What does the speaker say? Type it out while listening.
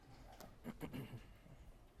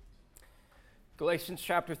Galatians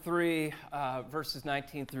chapter 3, verses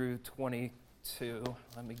 19 through 22.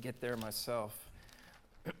 Let me get there myself.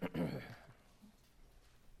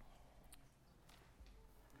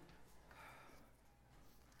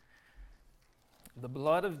 The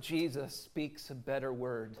blood of Jesus speaks a better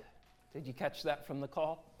word. Did you catch that from the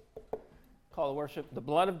call? Call to worship. The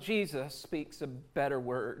blood of Jesus speaks a better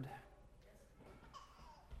word.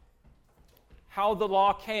 How the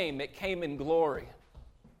law came, it came in glory.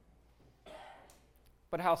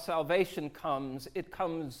 But how salvation comes, it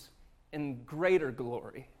comes in greater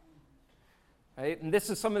glory. Right? And this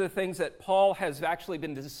is some of the things that Paul has actually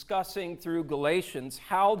been discussing through Galatians,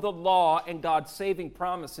 how the law and God's saving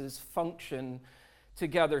promises function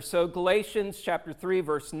together. So Galatians chapter 3,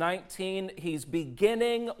 verse 19, he's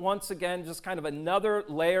beginning once again just kind of another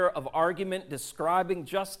layer of argument describing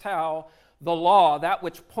just how the law, that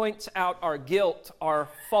which points out our guilt, our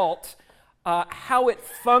fault, how it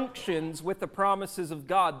functions with the promises of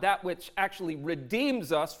God, that which actually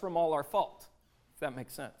redeems us from all our fault, if that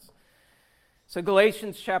makes sense. So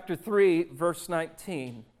Galatians chapter 3, verse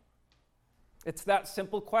 19, it's that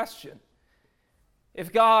simple question.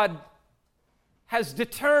 If God has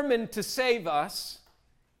determined to save us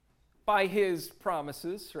by his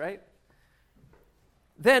promises, right,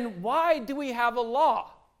 then why do we have a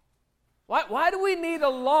law? Why do we need a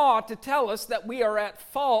law to tell us that we are at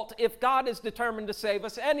fault if God is determined to save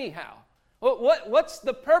us anyhow? What's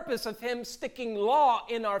the purpose of him sticking law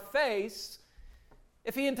in our face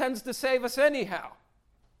if he intends to save us anyhow?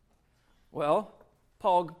 Well,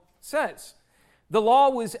 Paul says, the law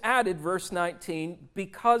was added, verse 19,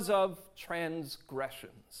 because of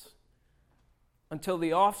transgressions, until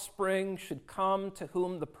the offspring should come to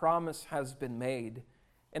whom the promise has been made.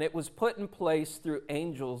 And it was put in place through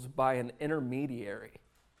angels by an intermediary.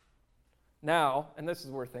 Now, and this is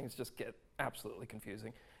where things just get absolutely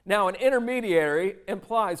confusing. Now, an intermediary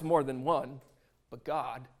implies more than one, but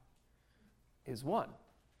God is one.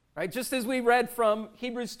 Right? Just as we read from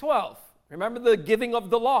Hebrews 12. Remember the giving of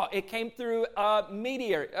the law. It came through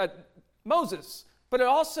mediary, Moses, but it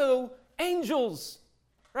also angels.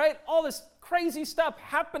 Right? All this crazy stuff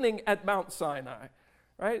happening at Mount Sinai.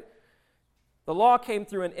 Right? The law came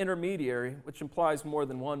through an intermediary, which implies more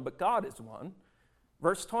than one, but God is one.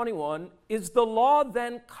 Verse 21, is the law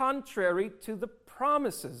then contrary to the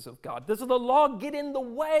promises of God? Does the law get in the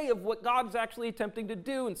way of what God's actually attempting to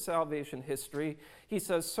do in salvation history? He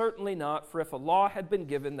says, certainly not, for if a law had been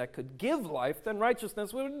given that could give life, then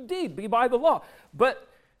righteousness would indeed be by the law. But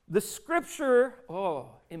the Scripture,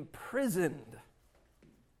 imprisoned.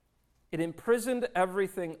 It imprisoned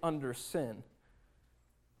everything under sin,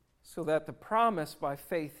 so that the promise by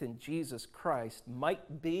faith in Jesus Christ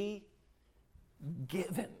might be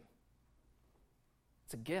given.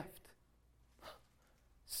 It's a gift.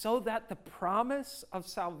 So that the promise of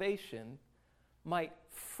salvation might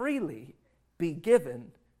freely be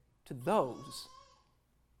given to those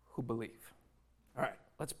who believe. All right,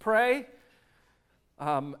 let's pray.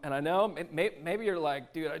 And I know maybe you're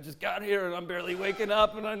like, dude, I just got here and I'm barely waking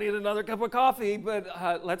up and I need another cup of coffee.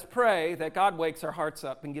 But let's pray that God wakes our hearts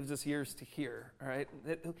up and gives us ears to hear. All right?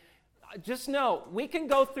 Just know, we can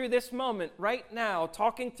go through this moment right now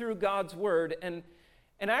talking through God's word and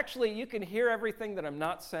actually you can hear everything that I'm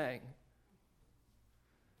not saying.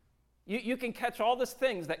 You can catch all these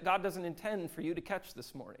things that God doesn't intend for you to catch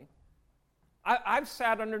this morning. I've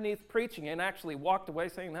sat underneath preaching and actually walked away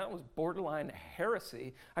saying that was borderline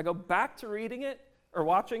heresy. I go back to reading it or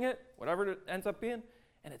watching it, whatever it ends up being,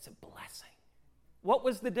 and it's a blessing. What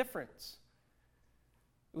was the difference?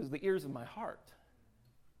 It was the ears of my heart.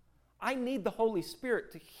 I need the Holy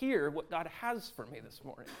Spirit to hear what God has for me this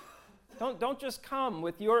morning. Don't just come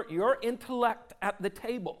with your intellect at the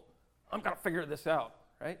table. I'm going to figure this out,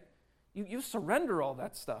 right? You surrender all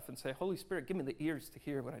that stuff and say, Holy Spirit, give me the ears to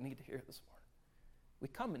hear what I need to hear this morning. We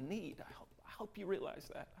come in need. I hope you realize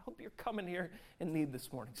that. I hope you're coming here in need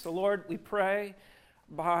this morning. So, Lord, we pray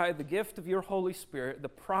by the gift of your Holy Spirit, the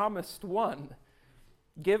promised one,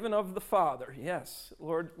 given of the Father. Yes,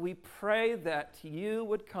 Lord, we pray that you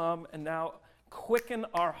would come and now quicken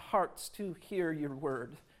our hearts to hear your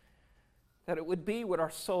word, that it would be what our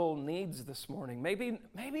soul needs this morning. Maybe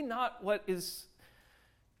not what is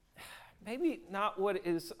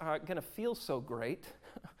going to feel so great,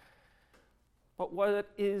 but what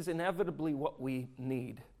is inevitably what we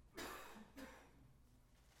need.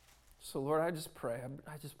 So, Lord, I just pray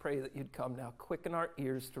that you'd come now, quicken our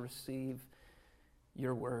ears to receive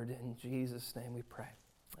your word. In Jesus' name we pray.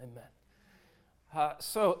 Amen.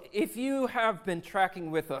 So if you have been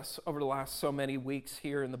tracking with us over the last so many weeks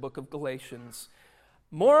here in the book of Galatians,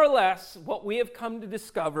 more or less what we have come to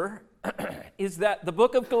discover is that the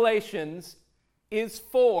book of Galatians is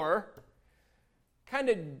for kind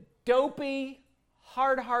of dopey,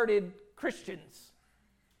 hard-hearted Christians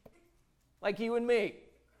like you and me.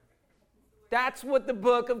 That's what the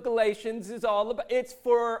book of Galatians is all about. It's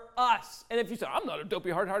for us. And if you say, I'm not a dopey,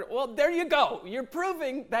 hard-hearted, well, there you go. You're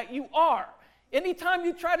proving that you are. Anytime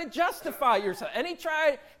you try to justify yourself,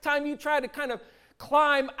 time you try to kind of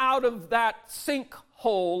climb out of that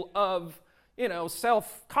sinkhole of,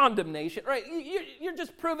 self-condemnation, right? You're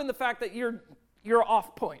just proving the fact that you're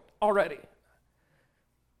off point already.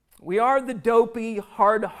 We are the dopey,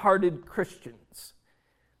 hard-hearted Christians.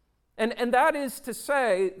 And that is to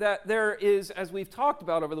say that there is, as we've talked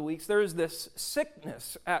about over the weeks, there is this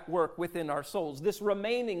sickness at work within our souls, this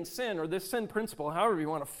remaining sin, or this sin principle, however you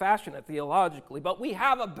want to fashion it theologically. But we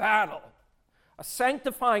have a battle, a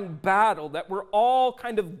sanctifying battle that we're all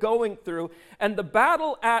kind of going through. And the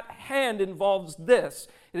battle at hand involves this.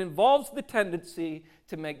 It involves the tendency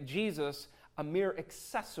to make Jesus a mere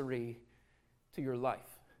accessory to your life.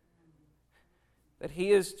 That he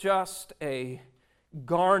is just a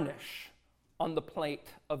garnish on the plate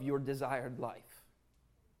of your desired life.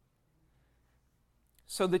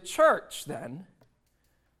 So the church then,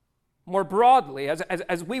 more broadly,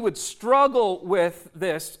 as we would struggle with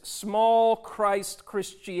this small Christ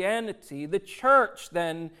Christianity, the church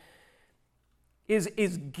then is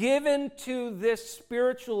given to this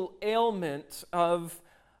spiritual ailment of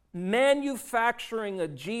manufacturing a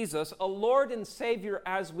Jesus, a Lord and Savior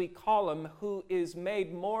as we call him, who is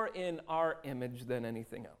made more in our image than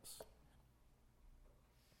anything else.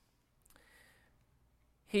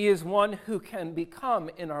 He is one who can become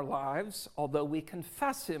in our lives, although we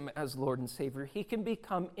confess him as Lord and Savior, he can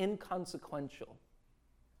become inconsequential.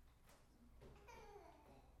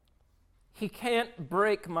 He can't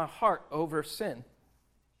break my heart over sin.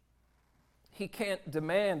 He can't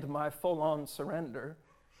demand my full-on surrender.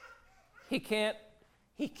 He can't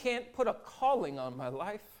put a calling on my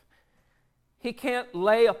life. He can't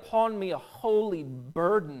lay upon me a holy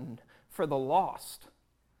burden for the lost.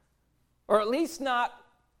 Or at least not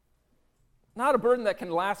a burden that can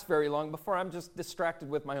last very long before I'm just distracted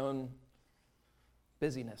with my own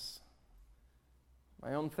busyness,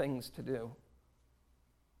 my own things to do.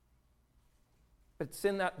 But it's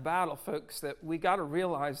in that battle, folks, that we got to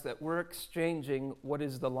realize that we're exchanging what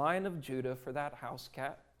is the Lion of Judah for that house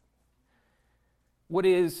cat. What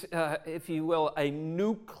is, if you will, a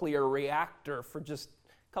nuclear reactor for just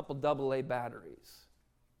a couple AA batteries.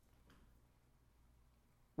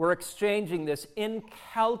 We're exchanging this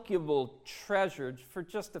incalculable treasure for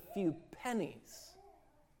just a few pennies.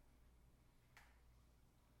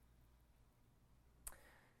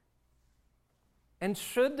 And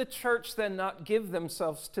should the church then not give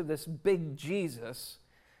themselves to this big Jesus,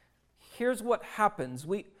 here's what happens.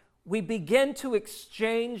 We begin to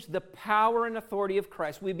exchange the power and authority of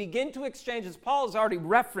Christ. We begin to exchange, as Paul has already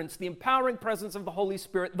referenced, the empowering presence of the Holy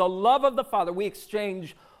Spirit, the love of the Father. We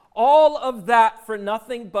exchange all of that for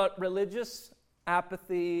nothing but religious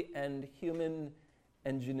apathy and human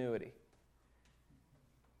ingenuity.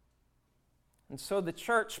 And so the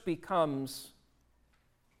church becomes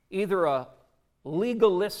either a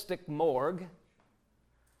legalistic morgue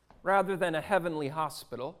rather than a heavenly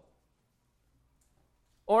hospital,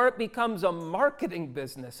 or it becomes a marketing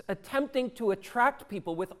business attempting to attract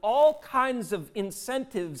people with all kinds of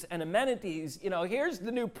incentives and amenities. Here's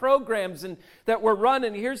the new programs that we're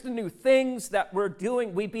running. Here's the new things that we're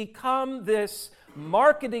doing. We become this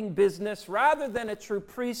marketing business rather than a true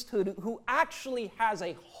priesthood who actually has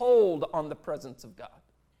a hold on the presence of God.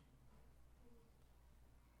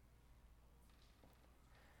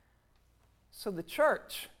 So the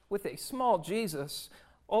church, with a small Jesus,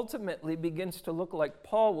 ultimately begins to look like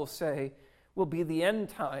Paul will say, will be the end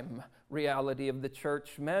time reality of the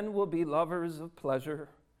church. Men will be lovers of pleasure.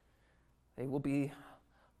 They will be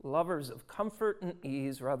lovers of comfort and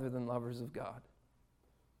ease rather than lovers of God.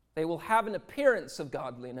 They will have an appearance of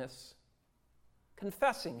godliness,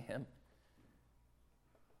 confessing him,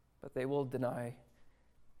 but they will deny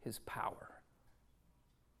his power.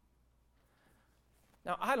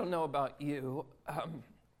 Now, I don't know about you,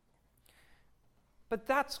 but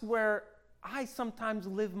that's where I sometimes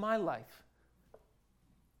live my life.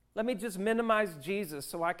 Let me just minimize Jesus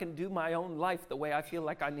so I can do my own life the way I feel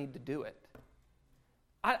like I need to do it.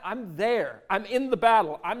 I'm there. I'm in the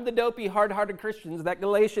battle. I'm the dopey, hard-hearted Christians that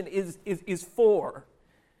Galatians is for.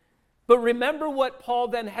 But remember what Paul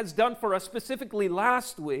then has done for us, specifically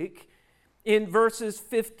last week in verses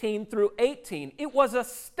 15 through 18. It was a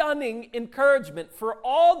stunning encouragement for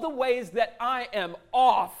all the ways that I am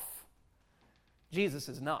off. Jesus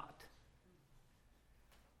is not.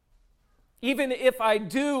 Even if I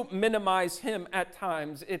do minimize him at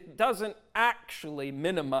times, it doesn't actually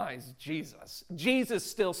minimize Jesus. Jesus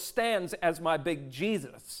still stands as my big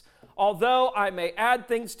Jesus. Although I may add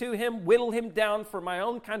things to him, whittle him down for my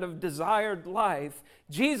own kind of desired life,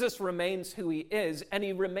 Jesus remains who he is, and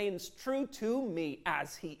he remains true to me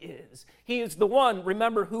as he is. He is the one,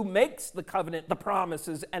 remember, who makes the covenant, the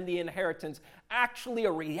promises, and the inheritance actually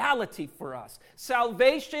a reality for us.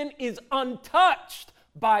 Salvation is untouched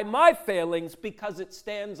by my failings because it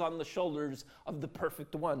stands on the shoulders of the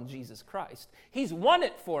perfect one, Jesus Christ. He's won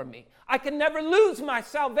it for me. I can never lose my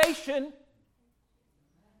salvation.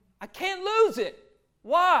 I can't lose it.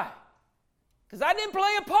 Why? Because I didn't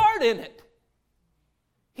play a part in it.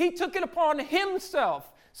 He took it upon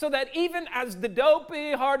himself so that even as the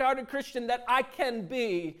dopey, hard-hearted Christian that I can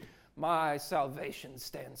be, my salvation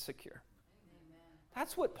stands secure. Amen.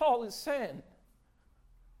 That's what Paul is saying.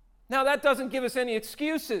 Now, that doesn't give us any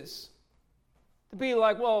excuses to be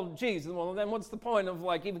like, well, geez, well, then what's the point of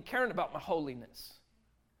like even caring about my holiness?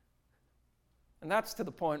 And that's to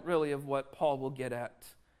the point, really, of what Paul will get at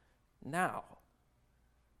now.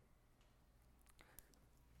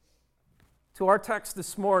 To our text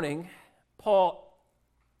this morning, Paul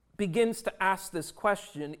begins to ask this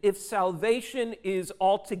question: if salvation is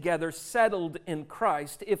altogether settled in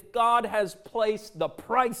Christ, if God has placed the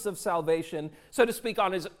price of salvation, so to speak,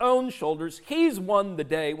 on his own shoulders, he's won the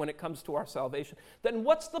day when it comes to our salvation, then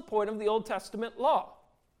what's the point of the Old Testament law?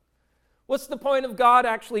 What's the point of God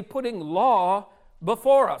actually putting law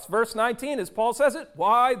before us? Verse 19, as Paul says it,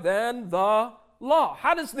 why then the law?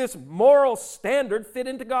 How does this moral standard fit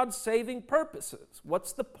into God's saving purposes?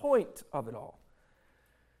 What's the point of it all?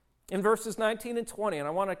 In verses 19 and 20, and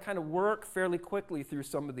I want to kind of work fairly quickly through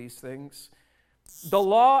some of these things, the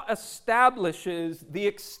law establishes the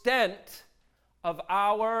extent of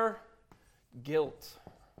our guilt.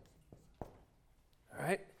 All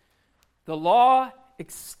right? The law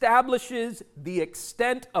establishes the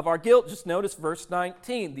extent of our guilt. Just notice verse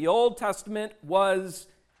 19. The Old Testament was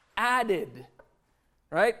added.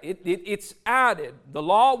 Right? It's added. The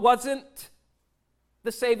law wasn't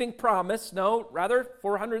the saving promise. No, rather,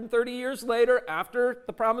 430 years later, after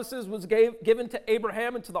the promises was given to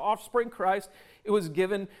Abraham and to the offspring Christ, it was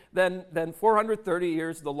given, then 430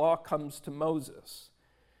 years, the law comes to Moses.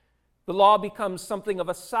 The law becomes something of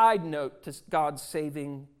a side note to God's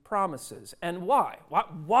saving promises. And why?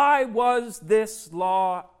 Why was this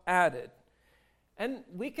law added? And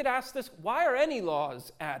we could ask this, why are any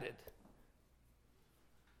laws added?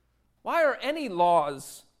 Why are any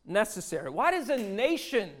laws necessary? Why does a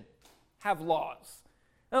nation have laws?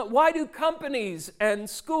 Why do companies and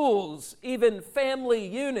schools, even family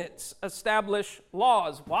units, establish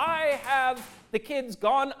laws? Why have the kids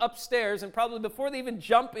gone upstairs and probably before they even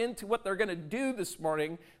jump into what they're going to do this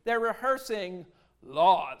morning, they're rehearsing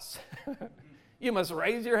laws? You must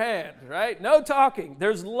raise your hand, right? No talking.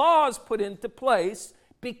 There's laws put into place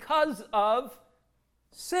because of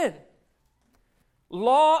sin.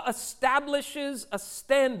 Law establishes a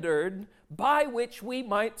standard by which we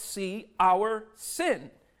might see our sin.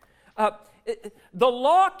 The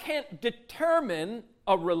law can't determine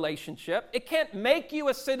a relationship. It can't make you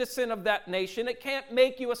a citizen of that nation. It can't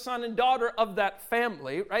make you a son and daughter of that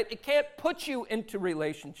family, right? It can't put you into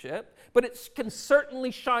relationship, but it can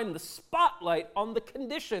certainly shine the spotlight on the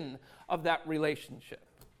condition of that relationship.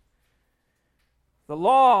 The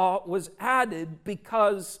law was added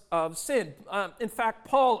because of sin. In fact,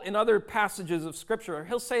 Paul, in other passages of Scripture,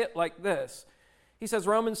 he'll say it like this. He says,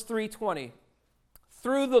 Romans 3:20,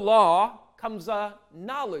 through the law comes a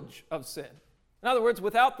knowledge of sin. In other words,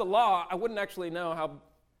 without the law, I wouldn't actually know how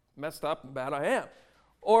messed up and bad I am.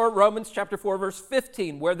 Or Romans chapter 4, verse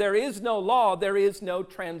 15, where there is no law, there is no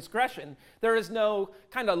transgression. There is no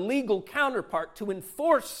kind of legal counterpart to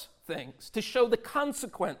enforce things, to show the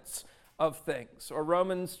consequence of things. Or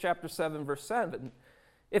Romans chapter 7, verse 7,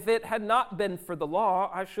 if it had not been for the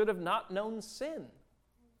law, I should have not known sin.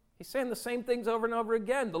 He's saying the same things over and over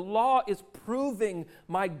again. The law is proving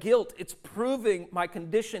my guilt. It's proving my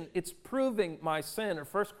condition. It's proving my sin. Or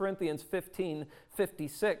 1 Corinthians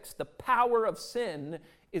 15:56, the power of sin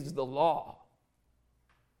is the law.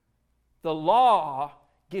 The law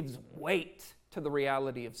gives weight to the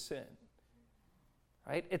reality of sin.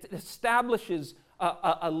 Right? It establishes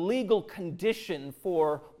a legal condition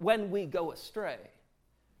for when we go astray.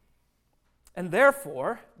 And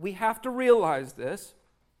therefore, we have to realize this.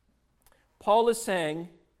 Paul is saying,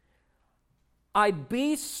 I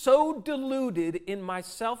be so deluded in my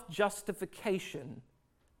self-justification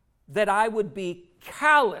that I would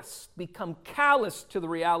become callous to the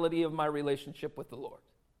reality of my relationship with the Lord.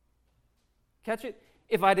 Catch it?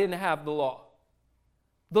 If I didn't have the law.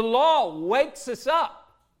 The law wakes us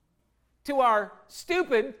up to our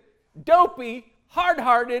stupid, dopey,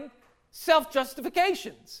 hard-hearted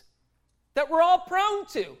self-justifications that we're all prone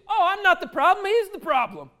to. Oh, I'm not the problem, he's the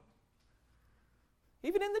problem.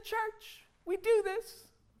 Even in the church, we do this.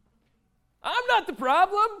 I'm not the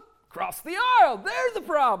problem. Cross the aisle, they're the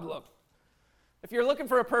problem. If you're looking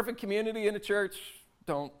for a perfect community in a church,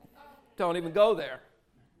 don't even go there.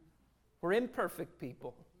 We're imperfect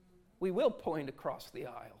people. We will point across the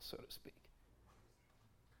aisle, so to speak.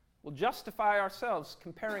 We'll justify ourselves,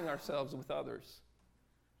 comparing ourselves with others.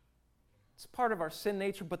 It's part of our sin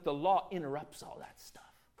nature, but the law interrupts all that stuff.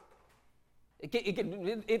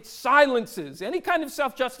 It silences any kind of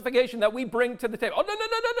self-justification that we bring to the table.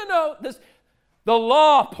 Oh, no. The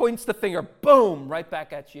law points the finger, boom, right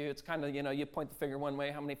back at you. It's kind of, you point the finger one way,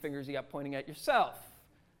 how many fingers you got pointing at yourself?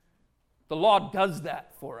 The law does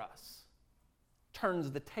that for us.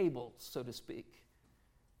 Turns the tables, so to speak.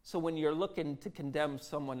 So when you're looking to condemn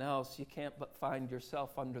someone else, you can't but find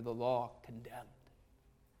yourself under the law condemned.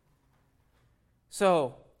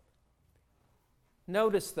 So,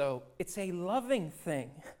 notice though, it's a loving thing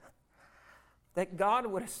that God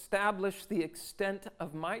would establish the extent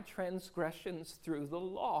of my transgressions through the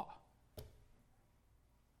law.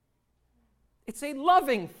 It's a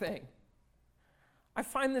loving thing. I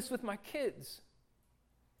find this with my kids.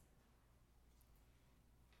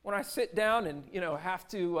 When I sit down and, have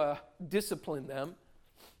to discipline them,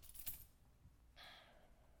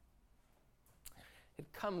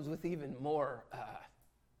 it comes with even more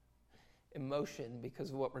emotion because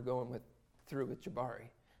of what we're going through with Jabari.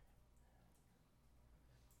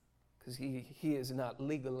 Because he is not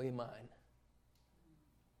legally mine.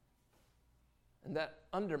 And that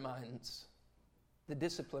undermines the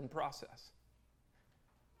discipline process.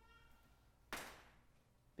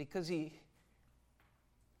 Because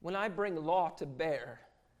when I bring law to bear,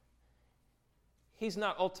 he's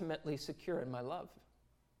not ultimately secure in my love.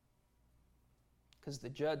 Because the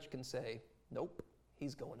judge can say, nope,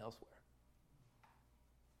 he's going elsewhere.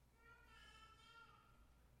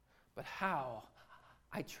 But how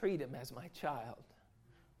I treat him as my child,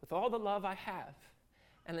 with all the love I have,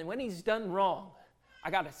 and then when he's done wrong,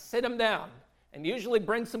 I got to sit him down and usually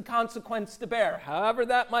bring some consequence to bear, however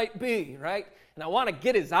that might be, right? And I want to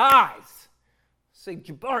get his eyes. Say,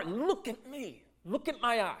 Jabari, look at me. Look at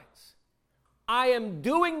my eyes. I am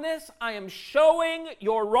doing this. I am showing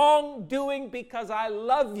your wrongdoing because I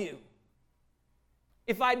love you.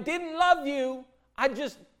 If I didn't love you, I'd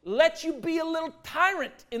just let you be a little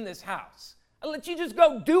tyrant in this house. I'd let you just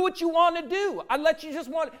go do what you want to do. I'd let you just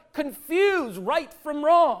confuse right from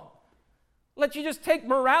wrong. Let you just take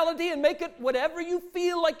morality and make it whatever you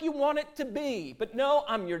feel like you want it to be. But no,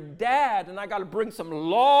 I'm your dad, and I got to bring some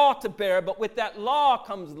law to bear. But with that law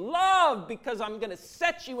comes love, because I'm going to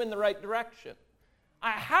set you in the right direction.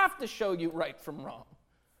 I have to show you right from wrong.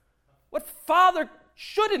 What father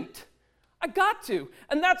shouldn't? I got to.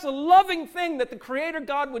 And that's a loving thing that the Creator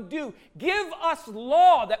God would do. Give us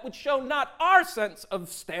law that would show not our sense of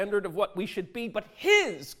standard of what we should be, but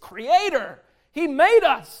His, Creator. He made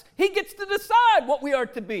us. He gets to decide what we are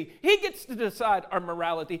to be. He gets to decide our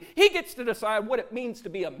morality. He gets to decide what it means to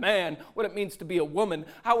be a man, what it means to be a woman,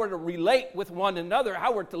 how we're to relate with one another,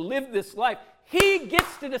 how we're to live this life. He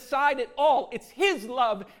gets to decide it all. It's His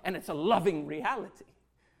love, and it's a loving reality.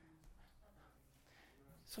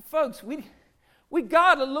 So folks, we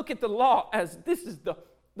got to look at the law as this is the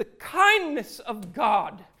kindness of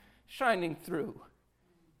God shining through.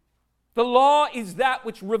 The law is that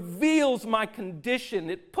which reveals my condition.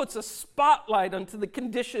 It puts a spotlight onto the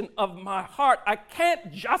condition of my heart. I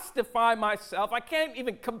can't justify myself. I can't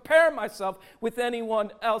even compare myself with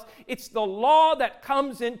anyone else. It's the law that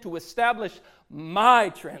comes in to establish my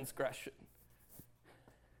transgression.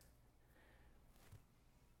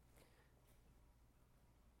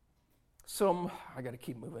 So I got to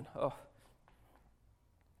keep moving.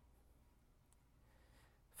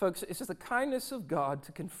 Folks, it's the kindness of God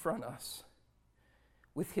to confront us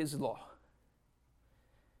with His law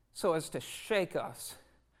so as to shake us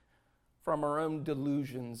from our own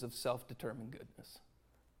delusions of self-determined goodness.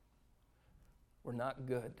 We're not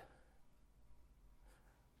good.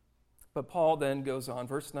 But Paul then goes on,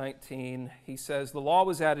 verse 19, he says, the law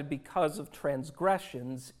was added because of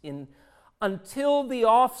transgressions until the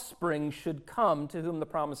offspring should come to whom the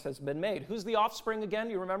promise has been made. Who's the offspring again?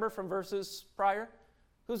 You remember from verses prior?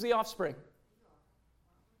 Who's the offspring?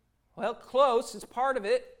 Well, close. It's part of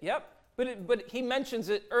it. Yep. But he mentions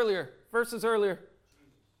it earlier, verses earlier.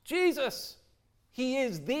 Jesus. He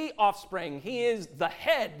is the offspring. He is the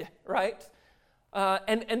head, right?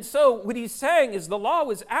 And so what he's saying is the law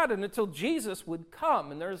was added until Jesus would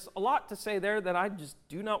come. And there's a lot to say there that I just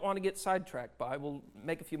do not want to get sidetracked by. We'll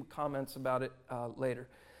make a few comments about it later.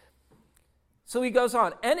 So he goes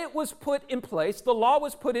on. And it was put in place, the law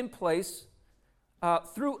was put in place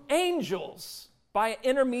through angels by an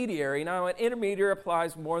intermediary. Now, an intermediary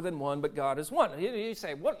applies more than one, but God is one. You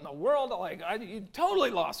say, what in the world? You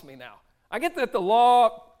totally lost me now. I get that the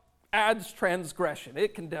law adds transgression.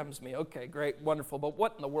 It condemns me. Okay, great, wonderful. But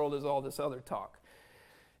what in the world is all this other talk?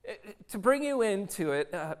 To bring you into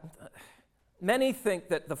it, many think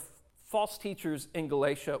that the false teachers in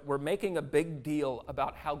Galatia were making a big deal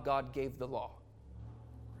about how God gave the law,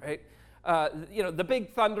 right? The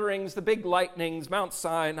big thunderings, the big lightnings, Mount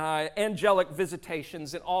Sinai, angelic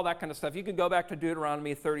visitations, and all that kind of stuff. You can go back to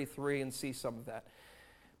Deuteronomy 33 and see some of that.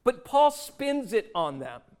 But Paul spins it on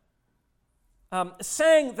them.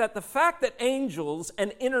 Saying that the fact that angels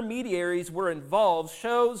and intermediaries were involved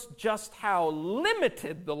shows just how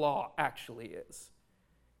limited the law actually is.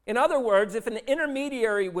 In other words, if an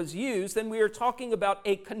intermediary was used, then we are talking about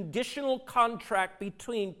a conditional contract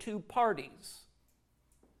between two parties.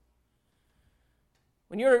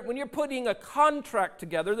 When you're putting a contract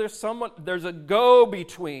together, there's a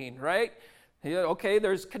go-between, right? Okay,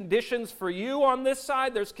 there's conditions for you on this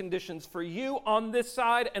side, there's conditions for you on this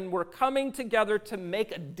side, and we're coming together to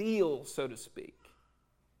make a deal, so to speak.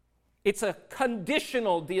 It's a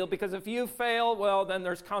conditional deal because if you fail, well, then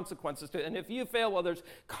there's consequences to it. And if you fail, well, there's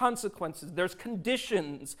consequences. There's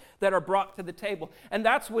conditions that are brought to the table. And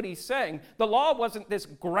that's what he's saying. The law wasn't this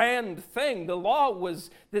grand thing. The law was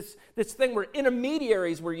this thing where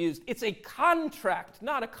intermediaries were used. It's a contract,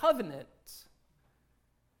 not a covenant.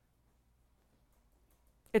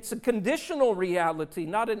 It's a conditional reality,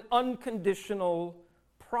 not an unconditional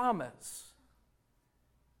promise.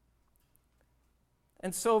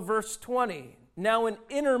 And so verse 20, now an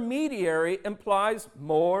intermediary implies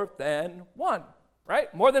more than one,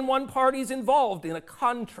 right? More than one party's involved in a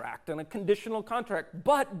contract, in a conditional contract.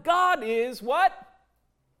 But God is what?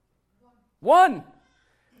 One.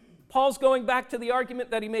 Paul's going back to the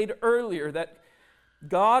argument that he made earlier, that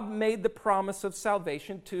God made the promise of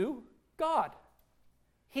salvation to God.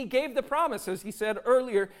 He gave the promise, as he said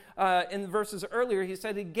earlier, in the verses earlier, he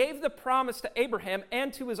said he gave the promise to Abraham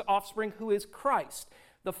and to his offspring, who is Christ.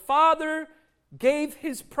 The Father gave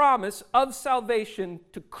his promise of salvation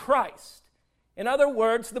to Christ. In other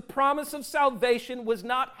words, the promise of salvation was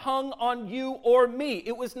not hung on you or me.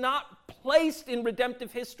 It was not placed in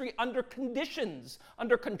redemptive history under conditions,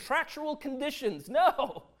 under contractual conditions.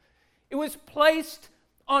 No, it was placed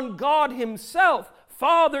on God himself.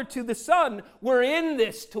 Father to the Son, we're in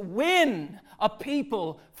this to win a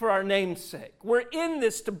people for our name's sake. We're in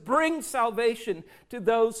this to bring salvation to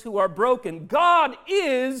those who are broken. God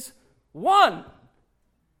is one,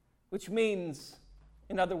 which means,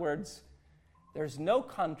 in other words, there's no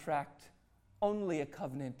contract, only a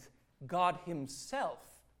covenant. God himself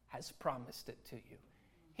has promised it to you.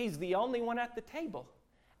 He's the only one at the table,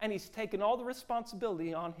 and he's taken all the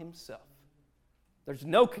responsibility on himself. There's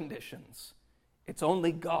no conditions. It's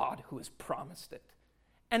only God who has promised it.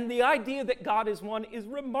 And the idea that God is one is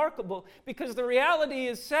remarkable because the reality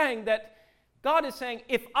is saying that God is saying,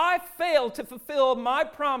 if I fail to fulfill my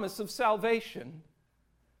promise of salvation,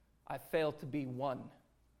 I fail to be one.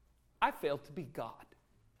 I fail to be God.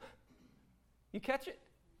 You catch it?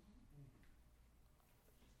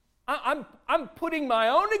 I'm putting my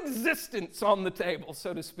own existence on the table,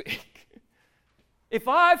 so to speak. If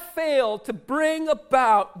I fail to bring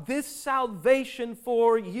about this salvation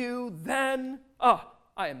for you, then, I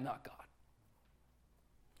am not God.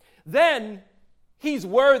 Then he's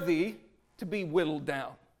worthy to be whittled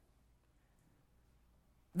down.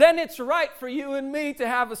 Then it's right for you and me to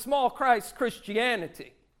have a small Christ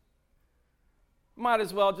Christianity. Might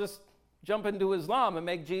as well just jump into Islam and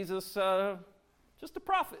make Jesus just a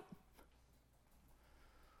prophet.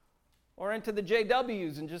 Or into the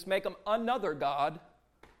JWs and just make him another God.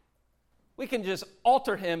 We can just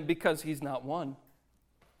alter him because he's not one.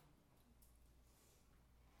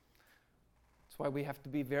 That's why we have to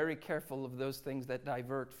be very careful of those things that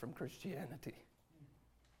divert from Christianity.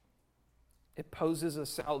 It poses a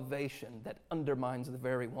salvation that undermines the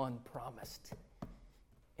very one promised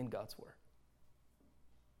in God's Word.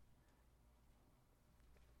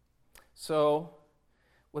 So,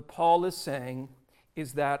 what Paul is saying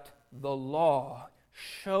is that the law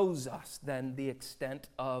shows us then the extent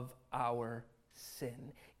of our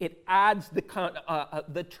sin. It adds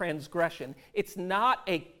the transgression. It's not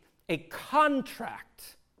a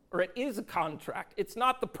contract or it is a contract. It's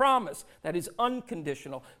not the promise that is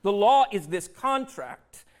unconditional. The law is this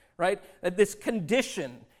contract, right? This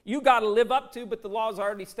condition you got to live up to, but the law's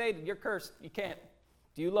already stated. You're cursed. You can't.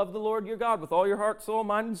 Do you love the Lord your God with all your heart, soul,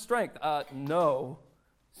 mind, and strength? No.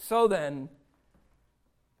 So then,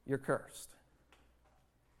 you're cursed.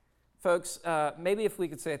 Folks, maybe if we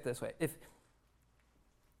could say it this way.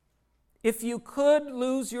 If you could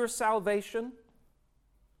lose your salvation,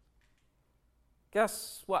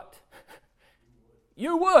 guess what?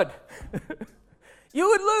 You would. You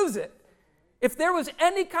would lose it. If there was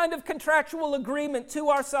any kind of contractual agreement to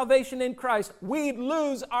our salvation in Christ, we'd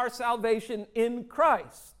lose our salvation in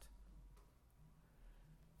Christ.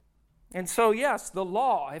 And so, yes, the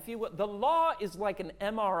law, if you will, the law is like an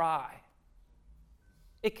MRI.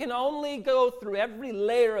 It can only go through every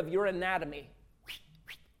layer of your anatomy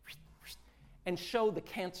and show the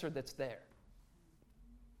cancer that's there.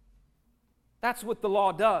 That's what the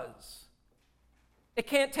law does. It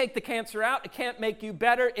can't take the cancer out. It can't make you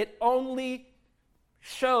better. It only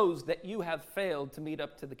shows that you have failed to meet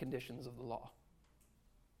up to the conditions of the law.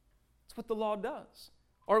 That's what the law does.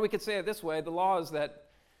 Or we could say it this way, the law is that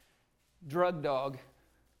drug dog.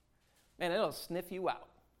 Man, it'll sniff you out.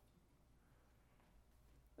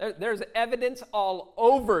 There's evidence all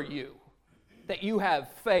over you that you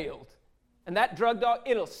have failed. And that drug dog,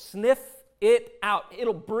 it'll sniff it out.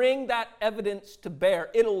 It'll bring that evidence to bear.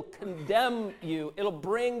 It'll condemn you. It'll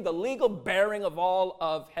bring the legal bearing of all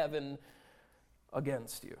of heaven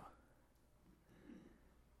against you.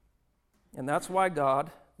 And that's why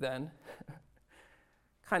God then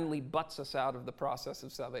kindly butts us out of the process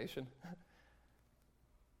of salvation.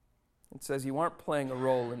 It says, you aren't playing a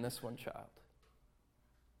role in this one, child.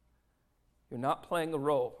 You're not playing a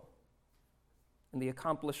role in the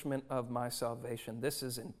accomplishment of my salvation. This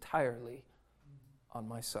is entirely on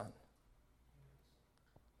my son.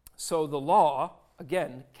 So the law,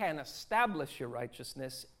 again, can establish your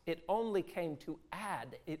righteousness. It only came to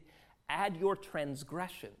add your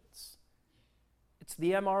transgressions. It's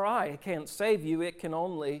the MRI. It can't save you. It can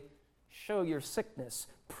only show your sickness,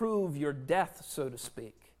 prove your death, so to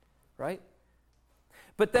speak, right?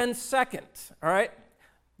 But then second, all right,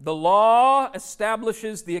 the law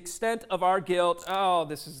establishes the extent of our guilt. Oh,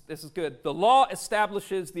 this is good. The law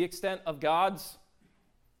establishes the extent of God's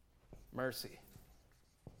mercy.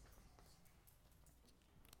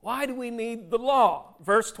 Why do we need the law?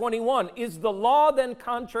 Verse 21, is the law then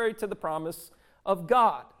contrary to the promise of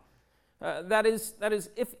God? That is,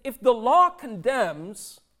 if the law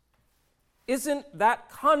condemns, isn't that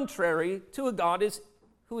contrary to a God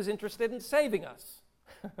who is interested in saving us?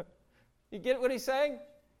 You get what he's saying?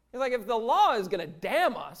 He's like, if the law is going to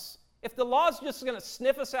damn us, if the law is just going to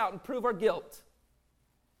sniff us out and prove our guilt,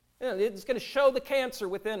 it's going to show the cancer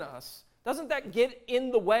within us, doesn't that get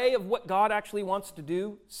in the way of what God actually wants to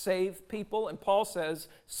do, save people? And Paul says,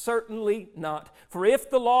 certainly not. For if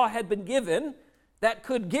the law had been given that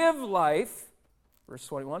could give life, verse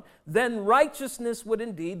 21, then righteousness would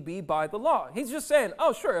indeed be by the law. He's just saying,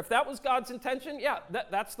 oh, sure, if that was God's intention, yeah,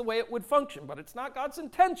 that's the way it would function. But it's not God's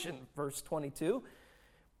intention, verse 22.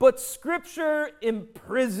 But Scripture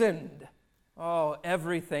imprisoned,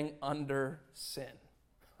 everything under sin.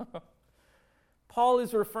 Paul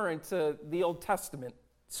is referring to the Old Testament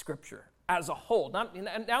Scripture as a whole.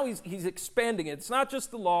 And now he's expanding it. It's not just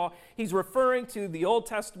the law. He's referring to the Old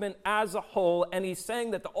Testament as a whole, and he's saying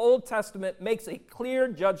that the Old Testament makes a clear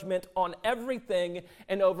judgment on everything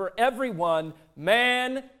and over everyone.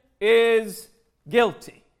 Man is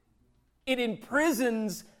guilty. It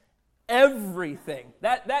imprisons everything.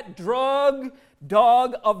 That drug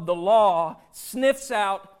dog of the law sniffs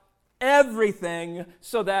out everything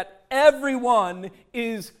so that everyone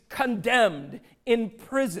is condemned,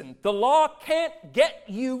 imprisoned. The law can't get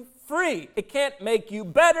you free. It can't make you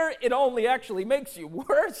better. It only actually makes you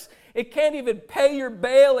worse. It can't even pay your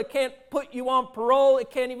bail. It can't put you on parole. It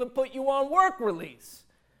can't even put you on work release.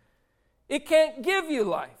 It can't give you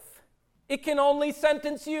life. It can only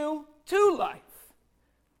sentence you to life.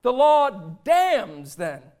 The law damns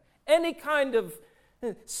then any kind of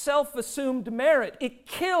self-assumed merit. It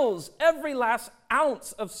kills every last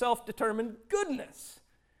ounce of self-determined goodness.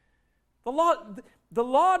 The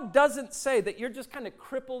law doesn't say that you're just kind of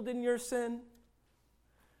crippled in your sin.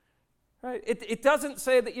 Right? It doesn't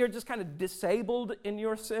say that you're just kind of disabled in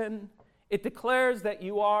your sin. It declares that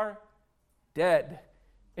you are dead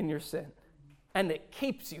in your sin. And it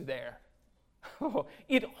keeps you there.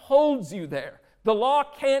 It holds you there. The law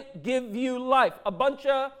can't give you life. A bunch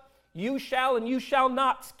of you shall and you shall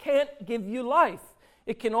nots can't give you life.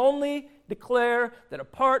 It can only declare that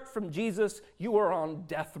apart from Jesus, you are on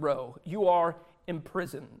death row. You are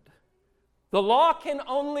imprisoned. The law can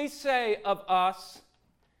only say of us,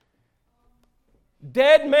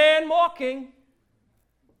 dead man walking,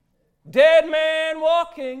 dead man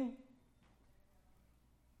walking.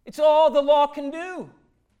 It's all the law can do.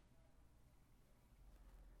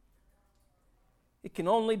 It can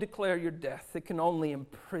only declare your death. It can only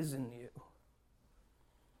imprison you.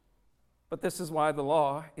 But this is why the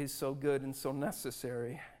law is so good and so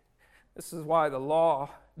necessary. This is why the law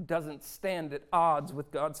doesn't stand at odds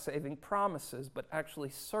with God's saving promises, but actually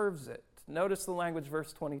serves it. Notice the language,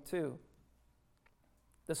 verse 22.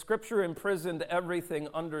 The Scripture imprisoned everything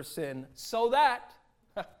under sin, so that,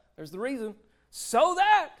 there's the reason, so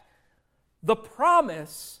that the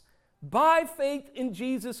promise by faith in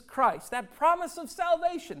Jesus Christ, that promise of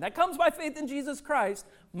salvation that comes by faith in Jesus Christ,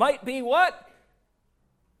 might be what?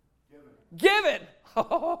 Given.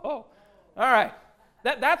 All right.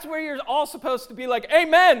 That's where you're all supposed to be like,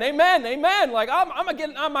 amen, amen, amen. Like, I'm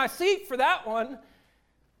getting on my seat for that one.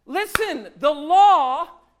 Listen, the law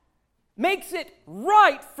makes it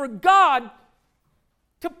right for God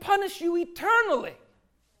to punish you eternally.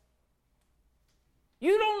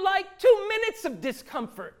 You don't like 2 minutes of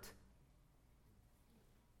discomfort.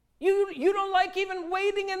 You don't like even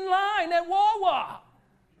waiting in line at Wawa.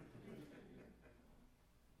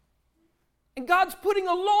 And God's putting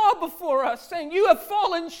a law before us saying, you have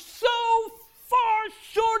fallen so far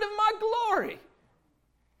short of my glory.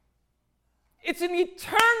 It's an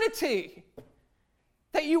eternity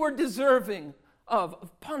that you are deserving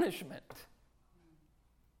of punishment.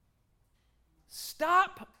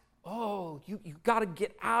 Stop. Oh, you got to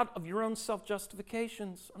get out of your own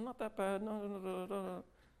self-justifications. I'm not that bad. No.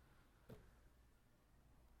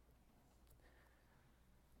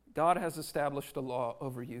 God has established a law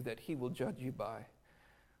over you that he will judge you by.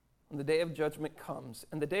 When the day of judgment comes,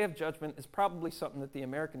 and the day of judgment is probably something that the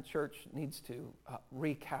American church needs to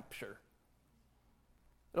recapture.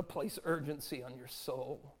 It'll place urgency on your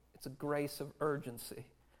soul. It's a grace of urgency.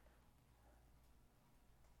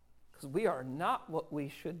 Because we are not what we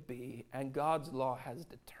should be, and God's law has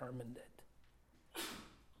determined it.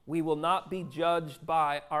 We will not be judged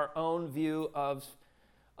by our own view of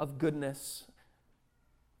goodness,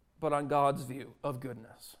 but on God's view of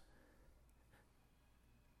goodness.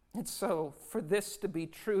 And so, for this to be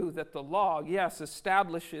true, that the law, yes,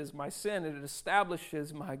 establishes my sin, and it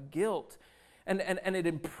establishes my guilt, and it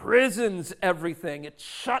imprisons everything. It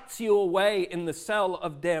shuts you away in the cell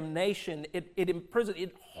of damnation. It imprisons,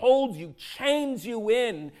 it holds you, chains you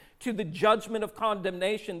in to the judgment of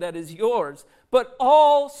condemnation that is yours. But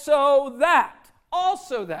also that,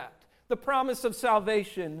 the promise of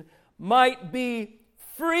salvation might be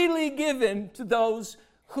freely given to those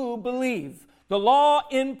who believe. The law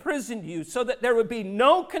imprisoned you so that there would be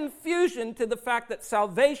no confusion to the fact that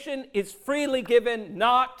salvation is freely given,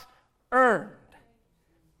 not earned.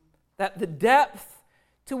 That the depth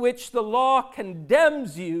to which the law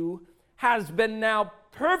condemns you has been now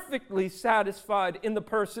perfectly satisfied in the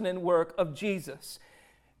person and work of Jesus.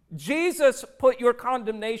 Jesus put your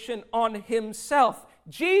condemnation on himself.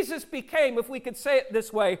 Jesus became, if we could say it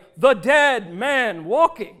this way, the dead man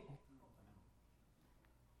walking.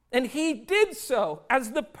 And he did so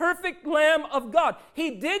as the perfect Lamb of God.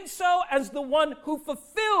 He did so as the one who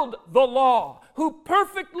fulfilled the law, who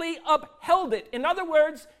perfectly upheld it. In other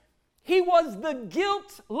words, he was the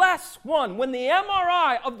guiltless one. When the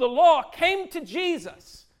MRI of the law came to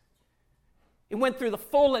Jesus, it went through the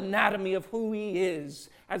full anatomy of who he is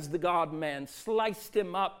as the God-man, sliced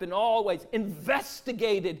him up in all ways,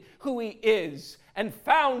 investigated who he is, and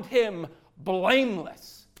found him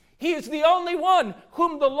blameless. He is the only one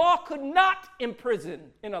whom the law could not imprison,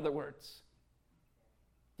 in other words.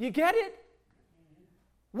 You get it?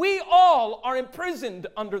 We all are imprisoned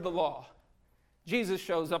under the law. Jesus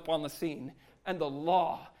shows up on the scene, and the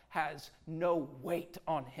law has no weight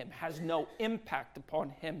on him, has no impact upon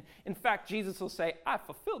him. In fact, Jesus will say, I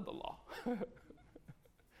fulfilled the law.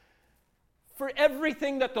 For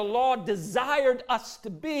everything that the law desired us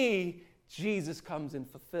to be, Jesus comes and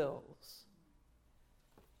fulfills.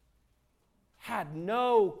 Had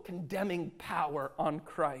no condemning power on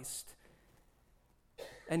Christ.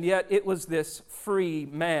 And yet it was this free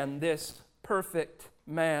man, this perfect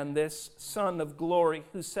man, this Son of glory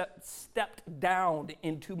who stepped down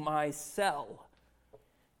into my cell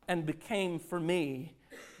and became for me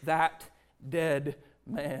that dead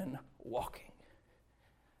man walking.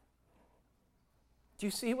 Do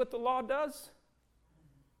you see what the law does?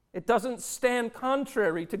 It doesn't stand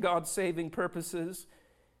contrary to God's saving purposes,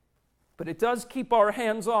 but it does keep our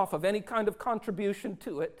hands off of any kind of contribution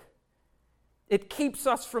to it. It keeps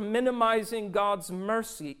us from minimizing God's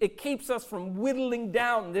mercy. It keeps us from whittling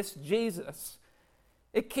down this Jesus.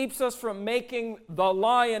 It keeps us from making the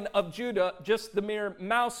Lion of Judah just the mere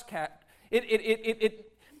mouse cat. It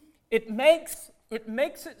makes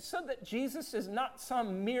it so that Jesus is not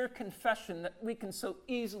some mere confession that we can so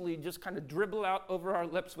easily just kind of dribble out over our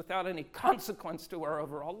lips without any consequence to our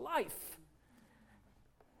overall life.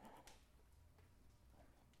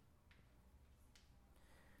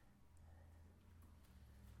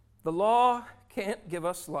 The law can't give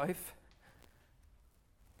us life,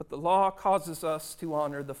 but the law causes us to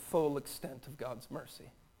honor the full extent of God's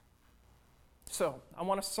mercy. So, I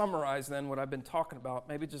want to summarize then what I've been talking about,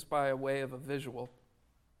 maybe just by a way of a visual.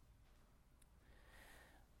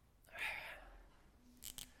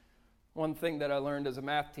 One thing that I learned as a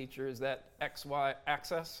math teacher is that XY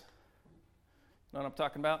axis. Know what I'm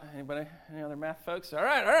talking about? Anybody? Any other math folks? All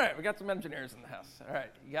right. We got some engineers in the house. All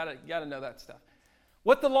right, you gotta know that stuff.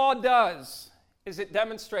 What the law does is it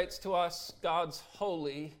demonstrates to us God's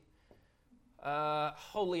holy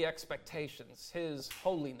expectations, His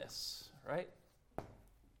holiness, right?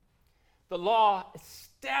 The law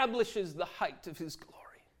establishes the height of His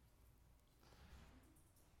glory.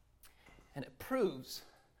 And it proves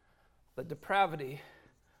the depravity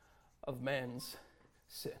of man's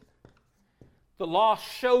sin. The law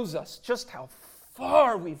shows us just how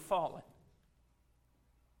far we've fallen.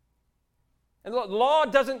 And the law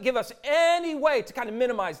doesn't give us any way to kind of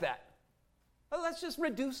minimize that. Well, let's just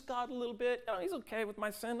reduce God a little bit. Oh, He's okay with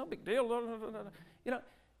my sin, no big deal. You know,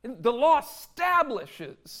 the law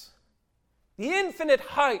establishes the infinite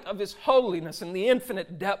height of His holiness and the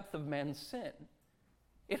infinite depth of man's sin.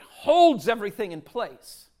 It holds everything in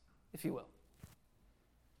place, if you will.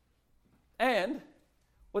 And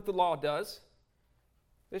what the law does,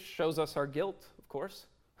 this shows us our guilt, of course.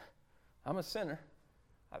 I'm a sinner.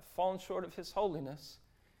 I've fallen short of His holiness.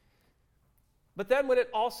 But then what it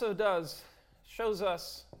also does, shows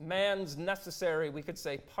us man's necessary, we could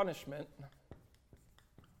say, punishment.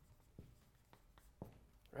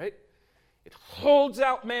 Right? It holds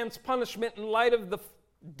out man's punishment in light of the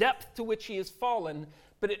depth to which he has fallen,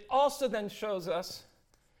 but it also then shows us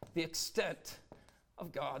the extent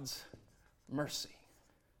of God's mercy.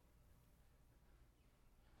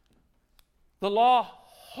 The law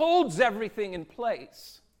holds everything in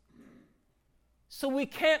place, so we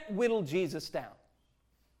can't whittle Jesus down.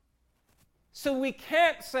 So we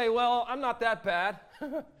can't say, well, I'm not that bad.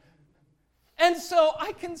 And so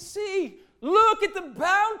I can see, look at the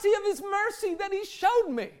bounty of His mercy that He showed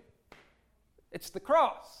me. It's the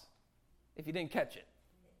cross, if you didn't catch it.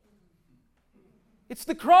 It's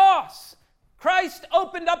the cross. Christ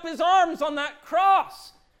opened up His arms on that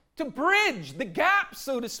cross to bridge the gap,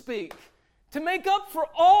 so to speak, to make up for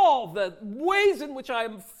all the ways in which I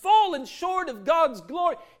am fallen short of God's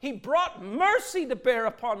glory. He brought mercy to bear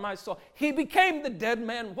upon my soul. He became the dead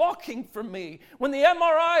man walking for me. When the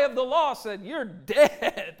MRI of the law said, you're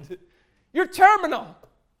dead, you're terminal,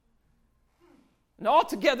 and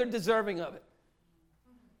altogether deserving of it,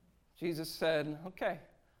 Jesus said, okay,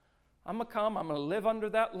 I'm going to come, I'm going to live under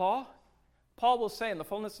that law. Paul will say, in the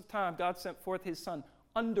fullness of time, God sent forth His Son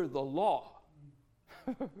under the law.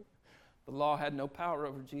 The law had no power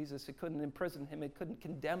over Jesus. It couldn't imprison Him. It couldn't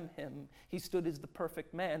condemn Him. He stood as the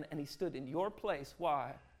perfect man, and He stood in your place.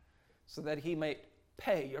 Why? So that He may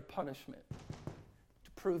pay your punishment,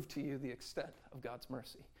 to prove to you the extent of God's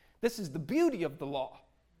mercy. This is the beauty of the law.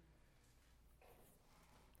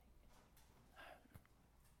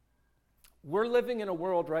 We're living in a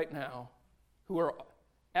world right now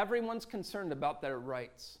everyone's concerned about their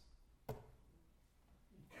rights.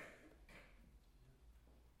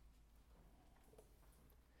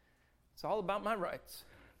 It's all about my rights.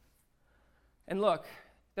 And look,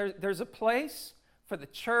 there's a place for the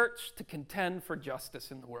church to contend for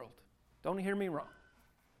justice in the world. Don't hear me wrong.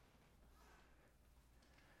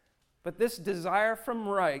 But this desire for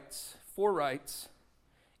rights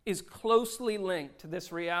is closely linked to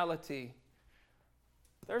this reality.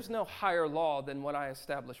 There's no higher law than what I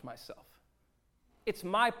establish myself. It's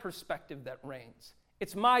my perspective that reigns.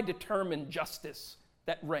 It's my determined justice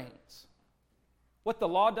that reigns. What the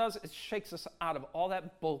law does is shakes us out of all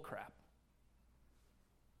that bullcrap.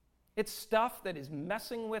 It's stuff that is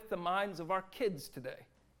messing with the minds of our kids today.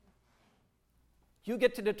 You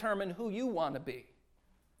get to determine who you want to be.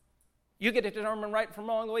 You get to determine right from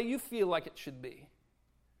wrong the way you feel like it should be.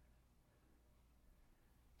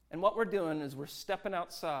 And what we're doing is we're stepping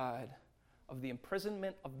outside of the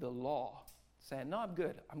imprisonment of the law, saying, no, I'm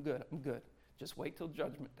good. Just wait till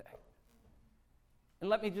Judgment Day. And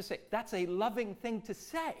let me just say, that's a loving thing to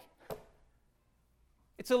say.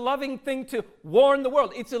 It's a loving thing to warn the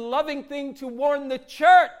world. It's a loving thing to warn the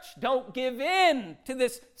church. Don't give in to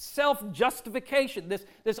this self-justification,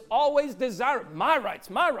 this always desire, my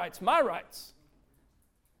rights, my rights, my rights.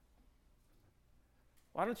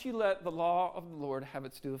 Why don't you let the law of the Lord have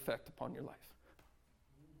its due effect upon your life?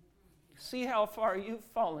 See how far you've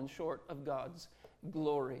fallen short of God's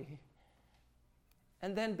glory.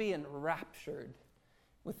 And then be enraptured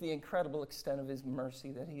with the incredible extent of his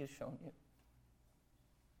mercy that he has shown you.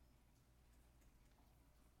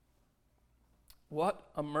 What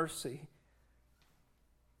a mercy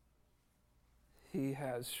he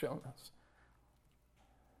has shown us.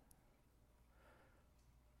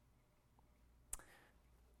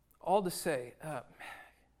 All to say,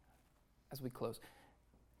 as we close,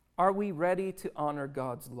 are we ready to honor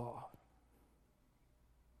God's law?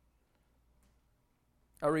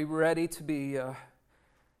 Are we ready to be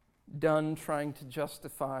done trying to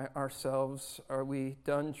justify ourselves? Are we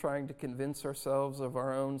done trying to convince ourselves of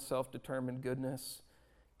our own self-determined goodness?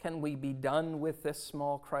 Can we be done with this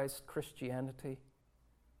small Christ Christianity?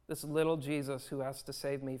 This little Jesus who has to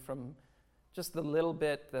save me from just the little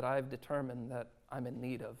bit that I've determined that I'm in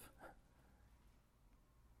need of.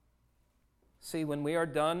 See, when we are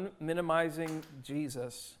done minimizing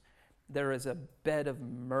Jesus, there is a bed of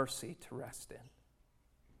mercy to rest in.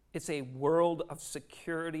 It's a world of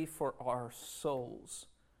security for our souls.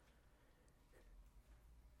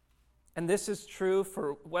 And this is true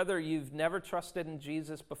for whether you've never trusted in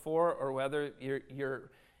Jesus before or whether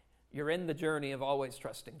you're in the journey of always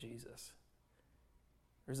trusting Jesus.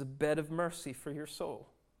 There's a bed of mercy for your soul.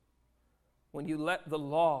 When you let the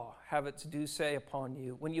law have its due say upon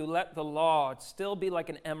you, when you let the law still be like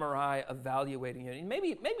an MRI evaluating you. And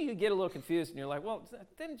maybe you get a little confused and you're like, well,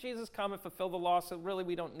 didn't Jesus come and fulfill the law? So really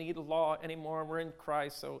we don't need a law anymore. We're in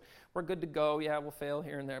Christ, so we're good to go. Yeah, we'll fail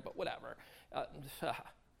here and there, but whatever.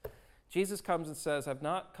 Jesus comes and says, I've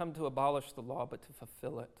not come to abolish the law, but to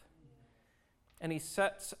fulfill it. And he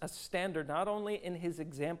sets a standard not only in his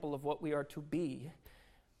example of what we are to be,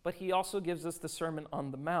 but he also gives us the Sermon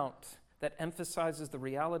on the Mount that emphasizes the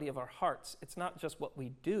reality of our hearts. It's not just what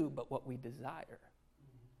we do, but what we desire.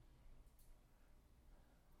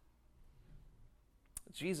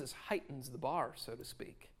 Jesus heightens the bar, so to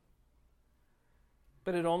speak.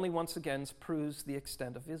 But it only once again proves the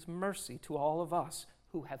extent of his mercy to all of us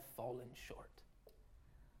who have fallen short.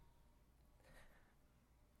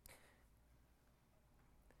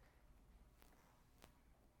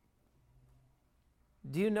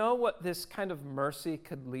 Do you know what this kind of mercy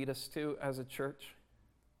could lead us to as a church?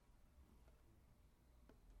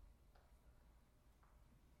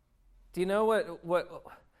 Do you know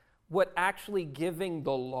what actually giving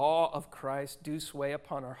the law of Christ due sway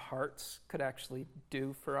upon our hearts could actually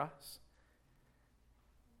do for us?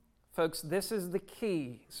 Folks, this is the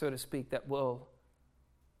key, so to speak, that will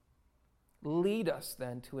lead us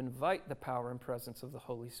then to invite the power and presence of the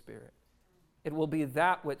Holy Spirit. It will be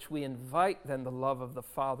that which we invite then the love of the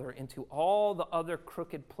Father into all the other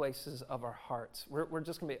crooked places of our hearts. We're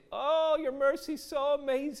just going to be, oh, your mercy's so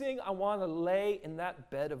amazing. I want to lay in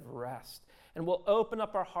that bed of rest. And we'll open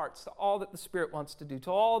up our hearts to all that the Spirit wants to do,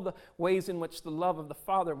 to all the ways in which the love of the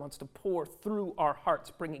Father wants to pour through our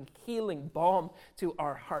hearts, bringing healing balm to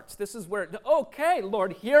our hearts. This is where, okay,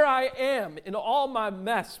 Lord, here I am in all my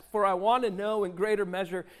mess, for I want to know in greater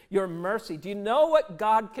measure your mercy. Do you know what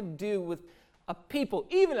God can do with a people,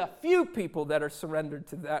 even a few people that are surrendered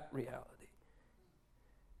to that reality?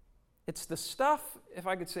 It's the stuff, if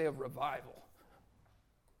I could say, of revival.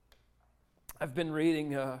 I've been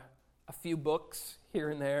reading a few books here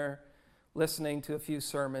and there, listening to a few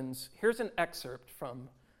sermons. Here's an excerpt from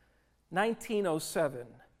 1907,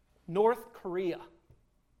 North Korea.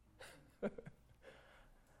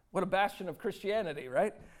 What a bastion of Christianity,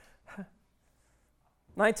 right?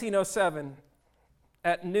 1907.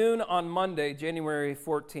 At noon on Monday, January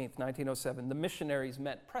 14th, 1907, the missionaries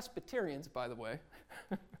met. Presbyterians, by the way.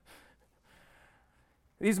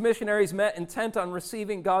 These missionaries met intent on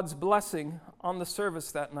receiving God's blessing on the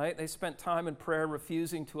service that night. They spent time in prayer,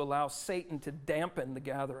 refusing to allow Satan to dampen the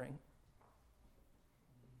gathering.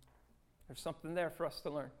 There's something there for us to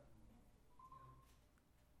learn.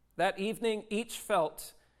 That evening, each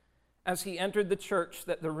felt, as he entered the church,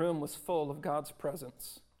 that the room was full of God's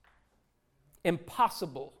presence.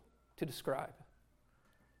 Impossible to describe.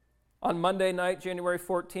 On Monday night, January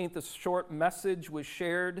 14th, a short message was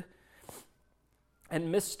shared,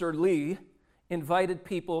 and Mr. Lee invited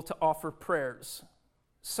people to offer prayers.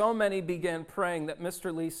 So many began praying that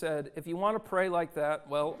Mr. Lee said, if you want to pray like that,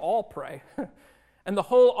 well, I'll pray. And the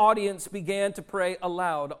whole audience began to pray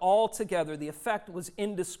aloud, all together. The effect was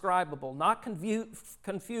indescribable. Not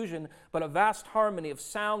confusion, but a vast harmony of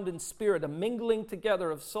sound and spirit, a mingling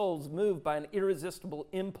together of souls moved by an irresistible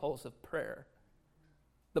impulse of prayer.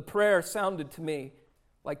 The prayer sounded to me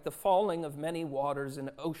like the falling of many waters in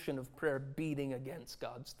an ocean of prayer beating against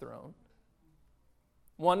God's throne.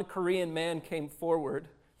 One Korean man came forward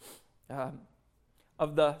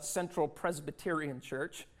of the Central Presbyterian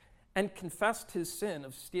Church and confessed his sin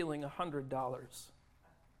of stealing $100,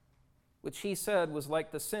 which he said was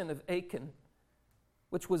like the sin of Achan,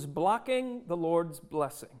 which was blocking the Lord's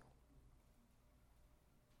blessing.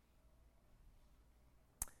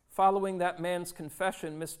 Following that man's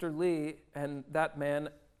confession, Mr. Lee and that man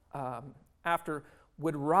after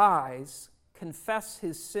would rise, confess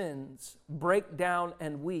his sins, break down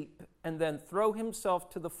and weep, and then throw himself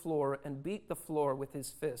to the floor and beat the floor with his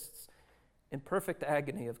fists in perfect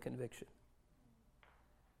agony of conviction.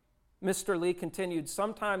 Mr. Lee continued,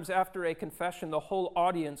 sometimes after a confession, the whole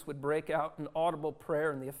audience would break out in audible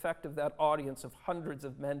prayer, and the effect of that audience of hundreds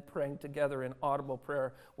of men praying together in audible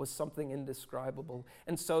prayer was something indescribable.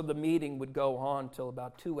 And so the meeting would go on till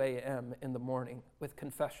about 2 a.m. in the morning with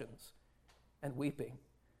confessions and weeping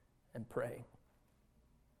and praying.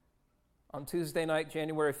 On Tuesday night,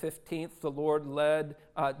 January 15th, the Lord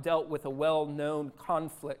dealt with a well-known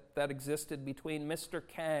conflict that existed between Mr.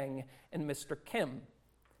 Kang and Mr. Kim.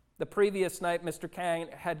 The previous night, Mr. Kang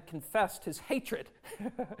had confessed his hatred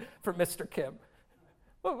for Mr. Kim.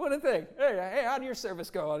 What a thing. Hey, how did your service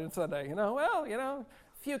go on Sunday? A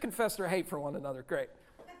few confessed their hate for one another. Great.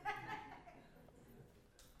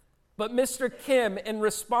 But Mr. Kim, in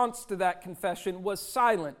response to that confession, was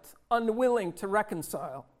silent, unwilling to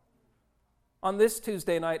reconcile. On this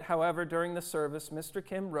Tuesday night, however, during the service, Mr.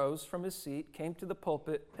 Kim rose from his seat, came to the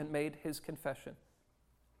pulpit, and made his confession.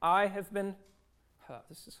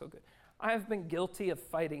 This is so good. I have been guilty of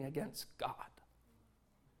fighting against God.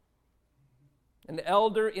 An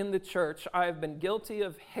elder in the church, I have been guilty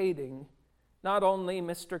of hating not only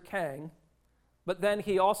Mr. Kang, but then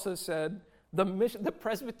he also said, the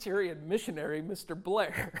Presbyterian missionary, Mr.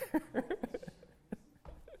 Blair.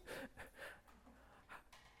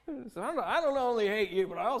 So I don't only hate you,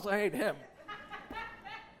 but I also hate him.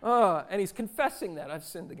 And he's confessing that I've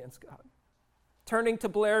sinned against God. Turning to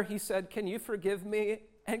Blair, he said, can you forgive me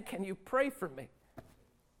and can you pray for me?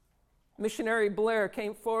 Missionary Blair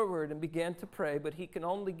came forward and began to pray, but he can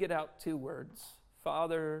only get out 2 words,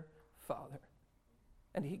 Father, Father.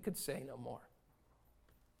 And he could say no more.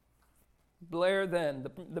 Blair then,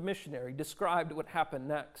 the missionary, described what happened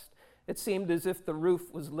next. It seemed as if the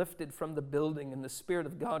roof was lifted from the building and the Spirit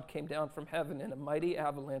of God came down from heaven in a mighty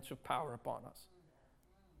avalanche of power upon us.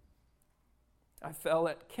 I fell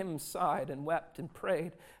at Kim's side and wept and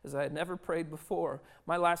prayed as I had never prayed before.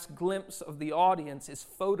 My last glimpse of the audience is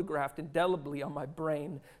photographed indelibly on my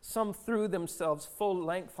brain. Some threw themselves full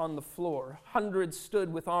length on the floor. Hundreds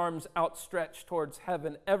stood with arms outstretched towards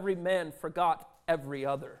heaven. Every man forgot every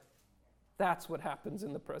other. That's what happens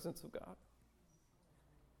in the presence of God.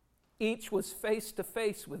 Each was face to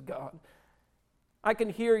face with God. I can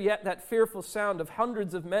hear yet that fearful sound of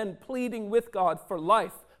hundreds of men pleading with God for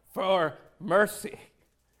life, for mercy.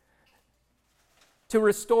 To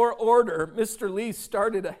restore order, Mr. Lee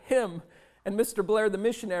started a hymn, and Mr. Blair, the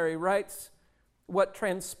missionary, writes what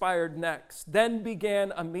transpired next. Then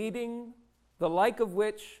began a meeting, the like of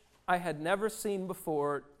which I had never seen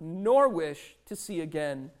before, nor wish to see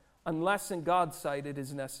again, unless in God's sight it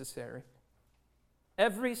is necessary.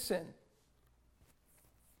 Every sin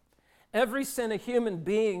a human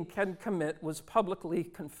being can commit was publicly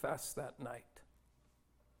confessed that night.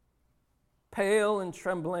 Pale and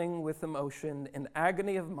trembling with emotion, in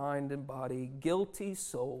agony of mind and body, guilty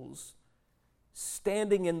souls,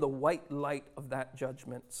 standing in the white light of that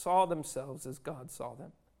judgment, saw themselves as God saw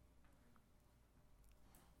them.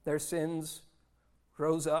 Their sins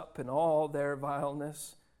rose up in all their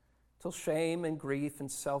vileness, till shame and grief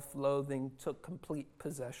and self-loathing took complete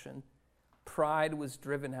possession. Pride was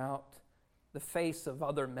driven out, the face of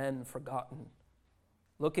other men forgotten.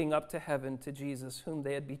 Looking up to heaven, to Jesus, whom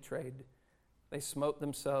they had betrayed, they smote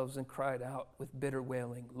themselves and cried out with bitter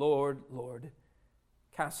wailing, Lord, Lord,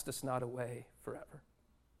 cast us not away forever.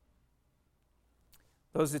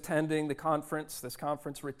 Those attending this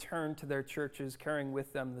conference returned to their churches, carrying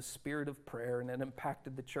with them the spirit of prayer, and it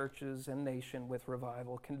impacted the churches and nation with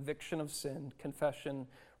revival. Conviction of sin, confession,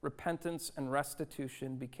 repentance, and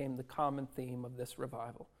restitution became the common theme of this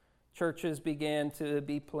revival. Churches began to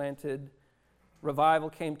be planted. Revival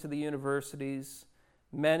came to the universities.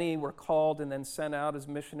 Many were called and then sent out as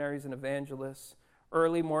missionaries and evangelists.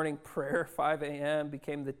 Early morning prayer, 5 a.m.,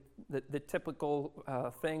 became the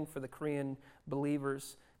typical thing for the Korean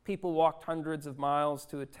believers. People walked hundreds of miles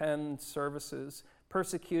to attend services.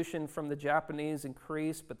 Persecution from the Japanese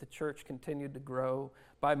increased, but the church continued to grow.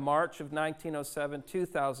 By March of 1907,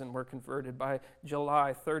 2,000 were converted. By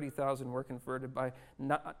July, 30,000 were converted. By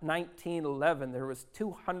 1911, there was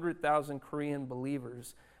 200,000 Korean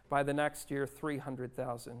believers. By the next year,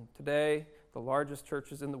 300,000. Today, the largest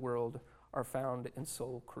churches in the world are found in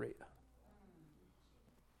Seoul, Korea.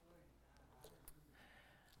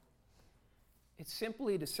 It's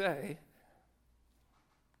simply to say,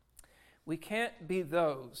 we can't be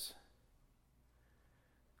those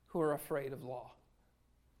who are afraid of law.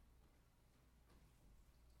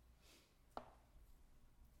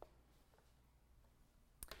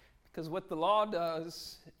 Because what the law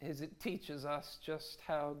does is it teaches us just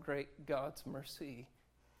how great God's mercy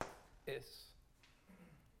is.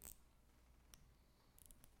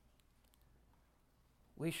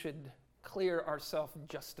 We should clear our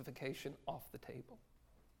self-justification off the table.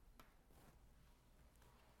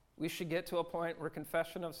 We should get to a point where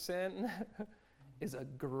confession of sin is a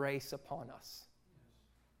grace upon us.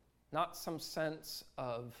 Not some sense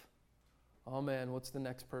of, oh man, what's the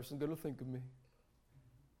next person going to think of me?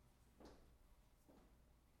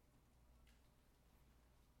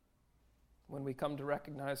 When we come to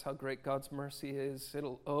recognize how great God's mercy is,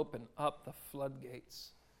 it'll open up the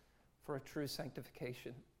floodgates for a true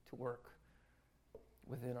sanctification to work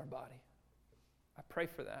within our body. I pray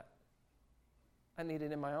for that. I need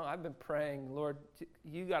it in my own. I've been praying, Lord,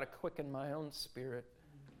 you got to quicken my own spirit.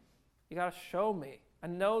 You got to show me. I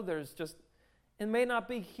know there's just, it may not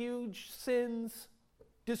be huge sins,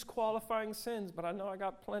 disqualifying sins, but I know I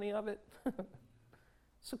got plenty of it.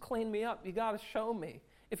 So clean me up. You got to show me.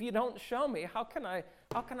 If you don't show me, how can I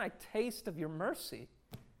taste of your mercy?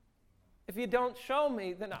 If you don't show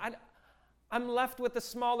me, then I'm left with a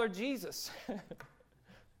smaller Jesus.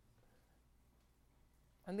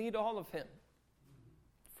 I need all of him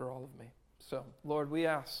for all of me. So, Lord, we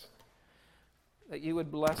ask that you would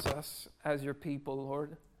bless us as your people,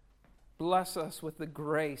 Lord. Bless us with the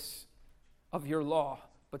grace of your law,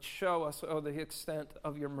 but show us, the extent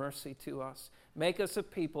of your mercy to us. Make us a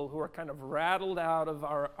people who are kind of rattled out of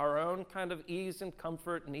our own kind of ease and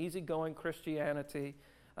comfort and easygoing Christianity.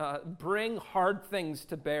 Bring hard things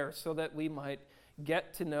to bear so that we might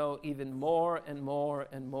get to know even more and more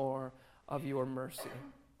and more of your mercy.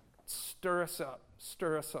 Stir us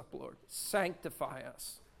up, Lord. Sanctify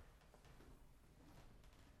us.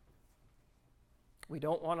 We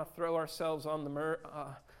don't want to throw ourselves on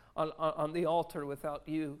the altar without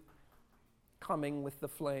you coming with the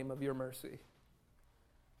flame of your mercy.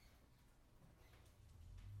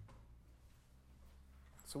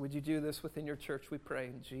 So would you do this within your church, we pray,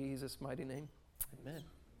 in Jesus' mighty name. Amen.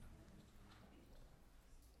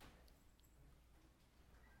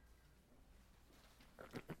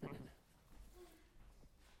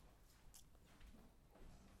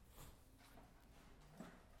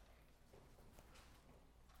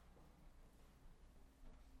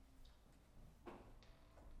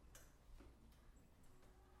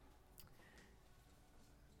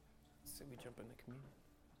 So we jump into communion.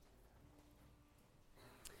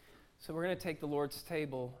 So we're going to take the Lord's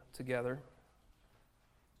table together.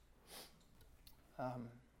 And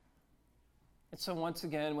so once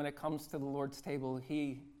again, when it comes to the Lord's table,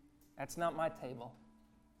 that's not my table.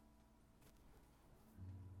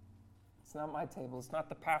 It's not my table. It's not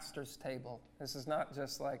the pastor's table. This is not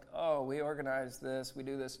just like, oh, we organize this. We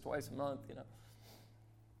do this twice a month,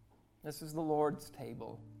 This is the Lord's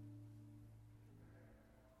table.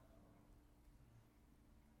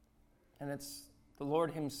 And it's the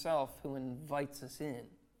Lord himself who invites us in.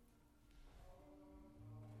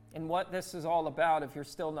 And what this is all about, if you're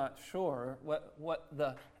still not sure, what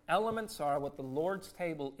the elements are, what the Lord's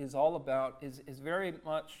table is all about, is very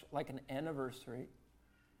much like an anniversary.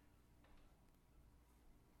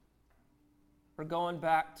 We're going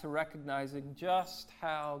back to recognizing just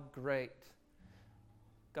how great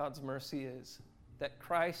God's mercy is, that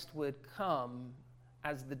Christ would come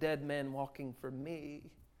as the dead man walking for me,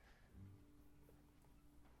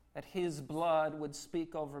 that his blood would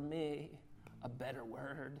speak over me a better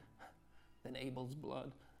word than Abel's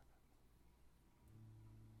blood.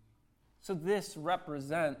 So this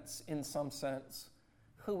represents, in some sense,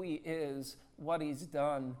 who he is, what he's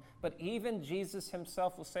done. But even Jesus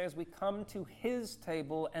himself will say, as we come to his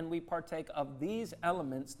table and we partake of these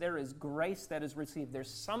elements, there is grace that is received.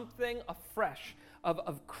 There's something afresh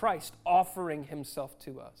of Christ offering himself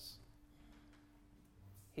to us.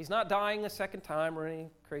 He's not dying a second time or any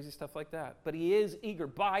crazy stuff like that, but he is eager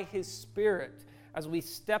by his Spirit as we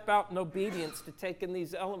step out in obedience to take in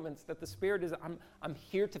these elements, that the Spirit is, I'm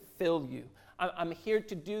here to fill you. I'm here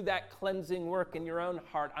to do that cleansing work in your own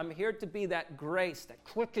heart. I'm here to be that grace that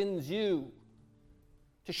quickens you,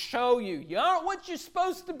 to show you aren't what you're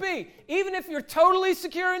supposed to be. Even if you're totally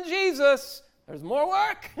secure in Jesus, there's more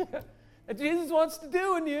work that Jesus wants to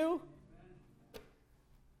do in you.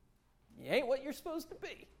 You ain't what you're supposed to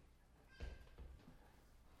be.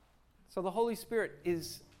 So the Holy Spirit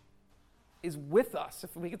is with us,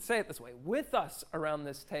 if we could say it this way, with us around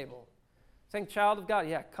this table. Saying, child of God,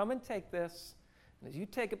 yeah, come and take this. And as you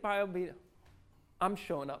take it by obedience, I'm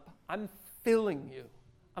showing up. I'm filling you.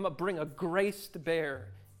 I'm going to bring a grace to bear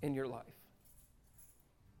in your life.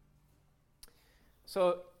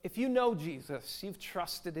 So if you know Jesus, you've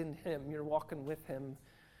trusted in him, you're walking with him,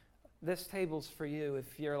 this table's for you.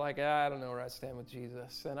 If you're like, I don't know where I stand with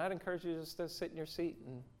Jesus, and I'd encourage you just to sit in your seat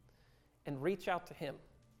and reach out to him,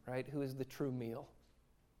 right, who is the true meal.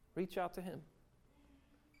 Reach out to him.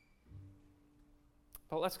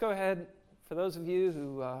 But let's go ahead, for those of you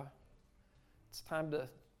who, it's time to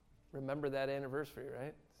remember that anniversary,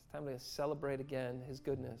 right? It's time to celebrate again his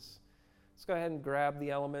goodness. Let's go ahead and grab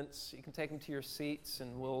the elements. You can take them to your seats,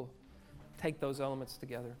 and we'll take those elements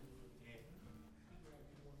together.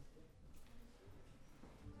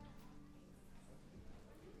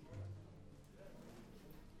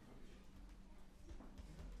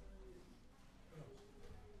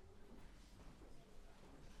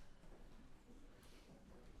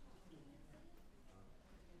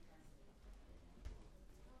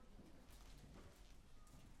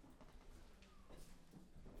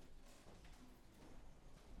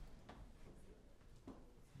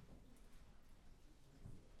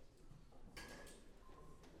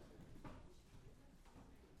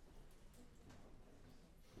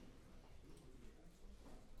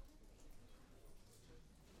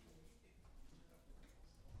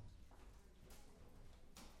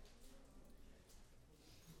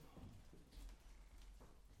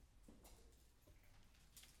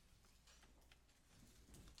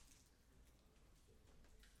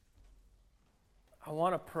 I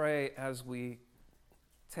want to pray as we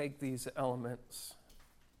take these elements.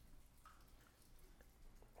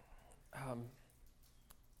 I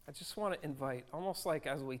just want to invite, almost like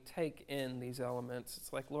as we take in these elements,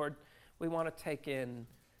 it's like, Lord, we want to take in,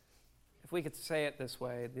 if we could say it this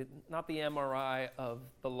way, not the MRI of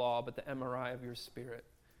the law, but the MRI of your Spirit.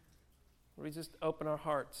 We just open our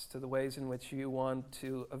hearts to the ways in which you want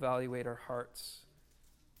to evaluate our hearts,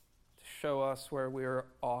 to show us where we're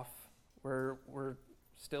off, where we're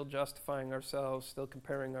still justifying ourselves, still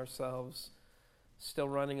comparing ourselves, still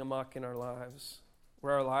running amok in our lives,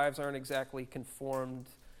 where our lives aren't exactly conformed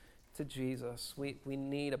to Jesus. We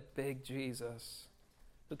need a big Jesus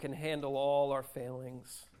who can handle all our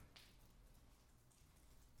failings.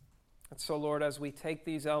 And so, Lord, as we take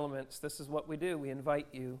these elements, this is what we do. We invite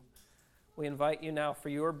you. We invite you now for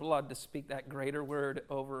your blood to speak that greater word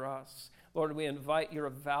over us. Lord, we invite your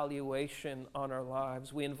evaluation on our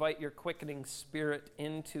lives. We invite your quickening Spirit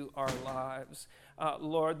into our lives.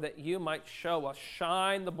 Lord, that you might show us,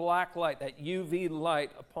 shine the black light, that UV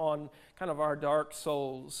light upon kind of our dark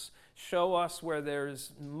souls. Show us where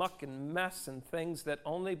there's muck and mess and things that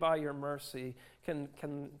only by your mercy can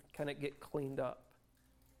it get cleaned up.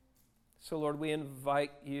 So, Lord, we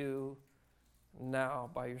invite you now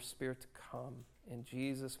by your Spirit to come. In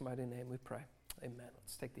Jesus' mighty name we pray. Amen.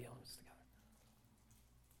 Let's take the elements together.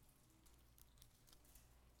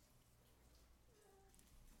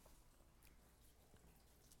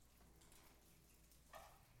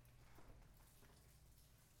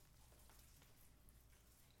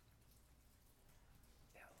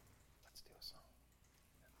 Let's do a song.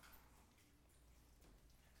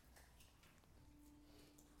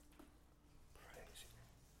 Praise you.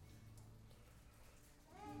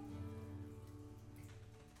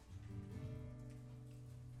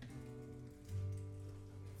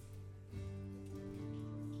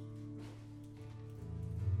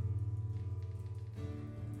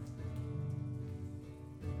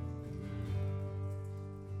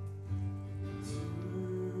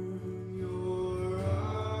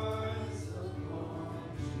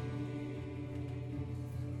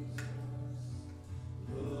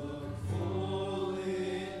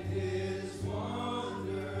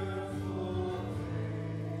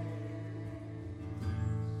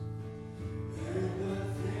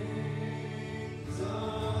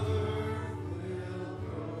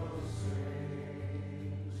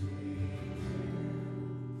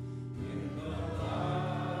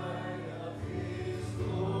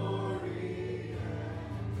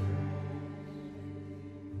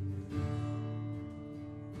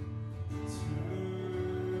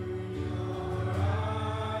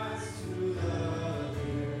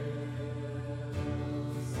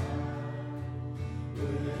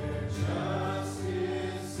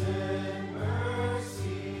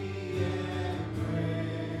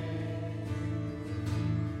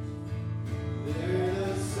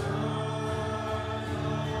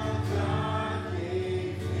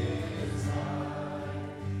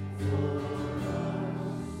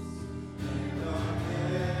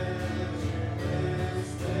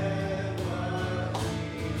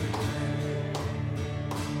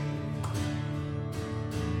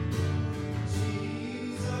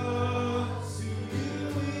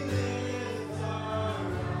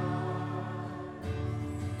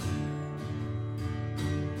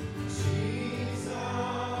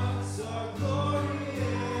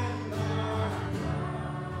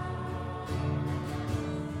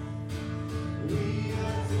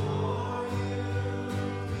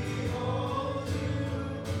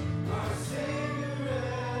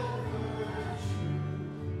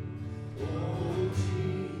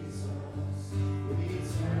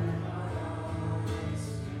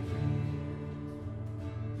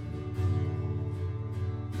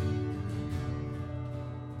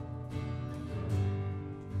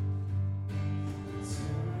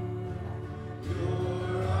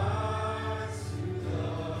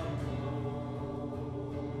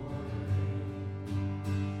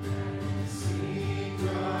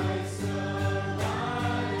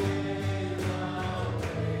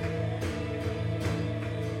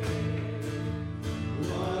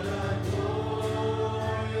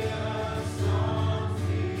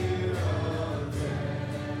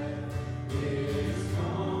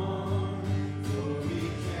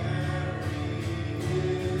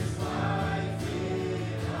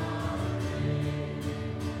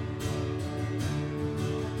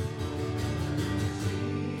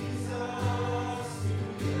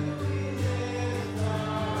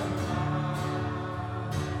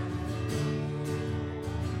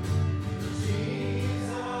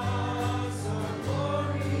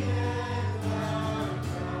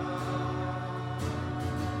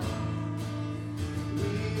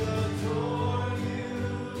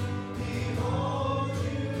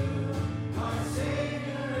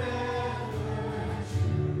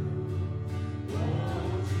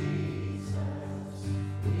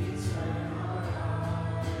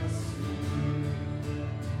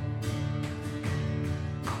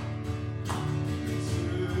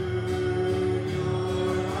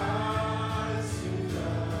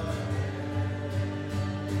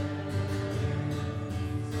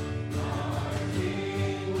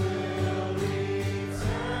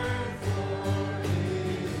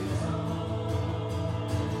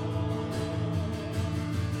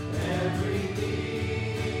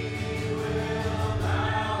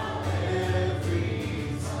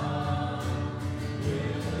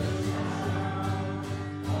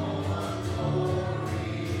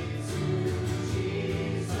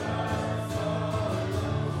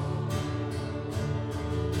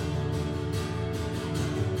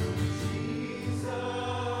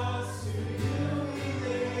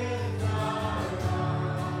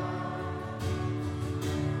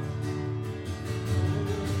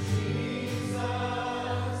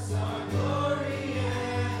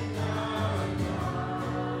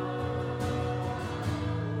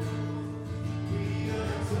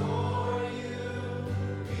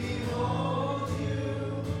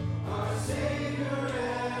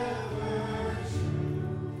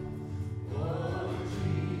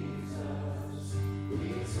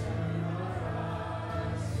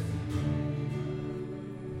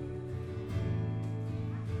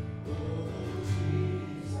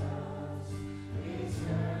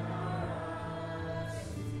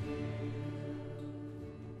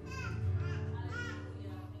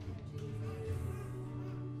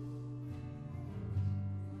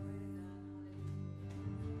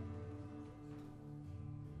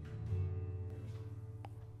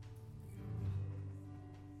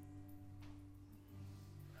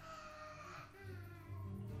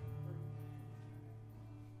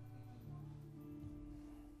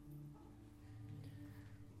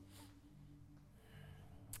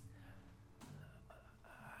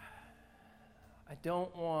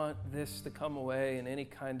 don't want this to come away in any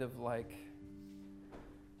kind of like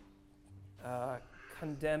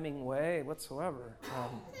condemning way whatsoever.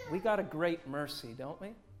 We got a great mercy, don't we?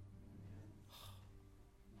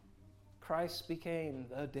 Christ became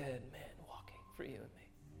the dead man walking for you and me.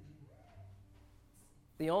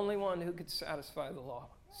 The only one who could satisfy the law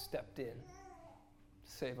stepped in to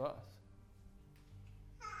save us.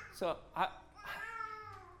 So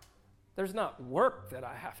there's not work that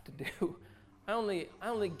I have to do. I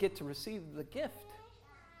only get to receive the gift,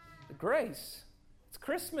 the grace. It's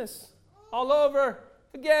Christmas all over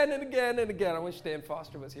again and again and again. I wish Dan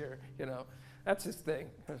Foster was here. That's his thing.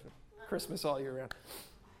 Christmas all year round.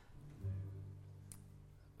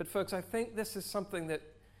 But folks, I think this is something that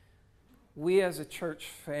we as a church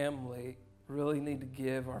family really need to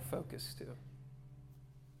give our focus to.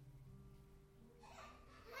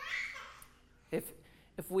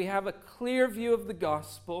 If we have a clear view of the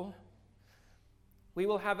gospel, we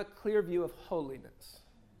will have a clear view of holiness.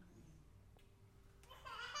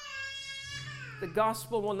 The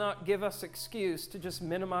gospel will not give us excuse to just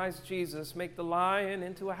minimize Jesus, make the lion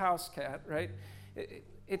into a house cat, right?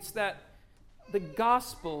 It's that the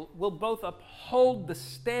gospel will both uphold the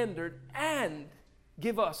standard and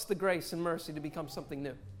give us the grace and mercy to become something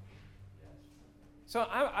new. So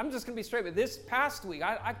I'm just going to be straight with this past week.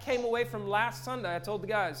 I came away from last Sunday, I told the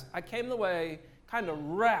guys, I came away kind of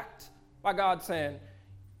wrecked by God saying,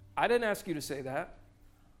 I didn't ask you to say that.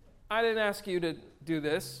 I didn't ask you to do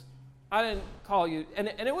this. I didn't call you. And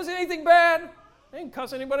it wasn't anything bad. I didn't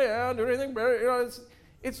cuss anybody out, do anything bad.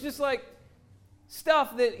 It's just like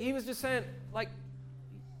stuff that he was just saying, like,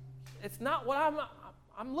 it's not what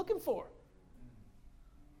I'm looking for.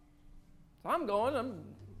 So I'm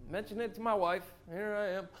mentioning it to my wife. Here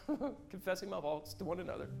I am, confessing my faults to one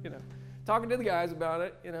another, talking to the guys about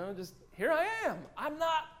it, just here I am. I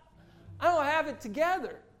don't have it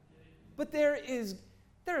together. But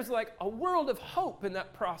there's like a world of hope in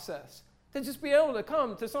that process. To just be able to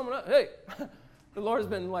come to someone else, hey, the Lord's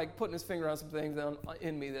been like putting his finger on some things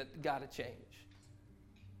in me that got to change.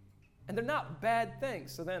 And they're not bad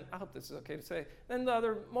things. So then, I hope this is okay to say. Then the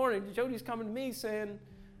other morning, Jody's coming to me saying,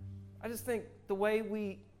 I just think the way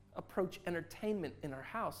we approach entertainment in our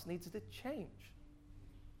house needs to change.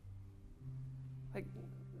 Like,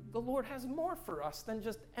 the Lord has more for us than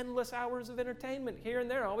just endless hours of entertainment here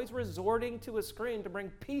and there, always resorting to a screen to bring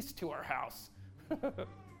peace to our house.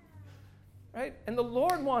 Right? And the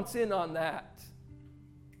Lord wants in on that.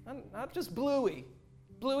 Not just Bluey.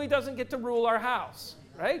 Bluey doesn't get to rule our house,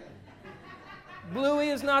 right? Bluey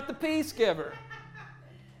is not the peace giver.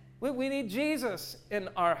 We need Jesus in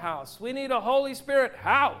our house. We need a Holy Spirit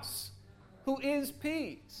house who is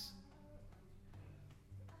peace.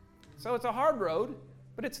 So it's a hard road,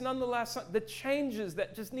 but it's nonetheless the changes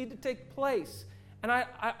that just need to take place. And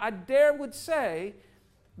I dare would say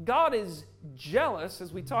God is jealous,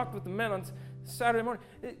 as we talked with the men on Saturday morning.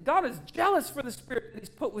 God is jealous for the Spirit that He's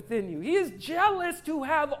put within you. He is jealous to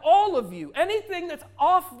have all of you. Anything that's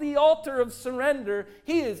off the altar of surrender,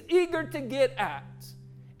 He is eager to get at.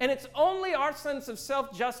 And it's only our sense of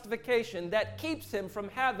self-justification that keeps Him from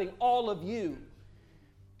having all of you.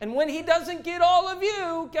 And when He doesn't get all of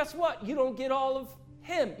you, guess what? You don't get all of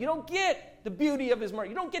Him. You don't get the beauty of His mercy.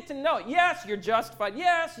 You don't get to know it. Yes, you're justified.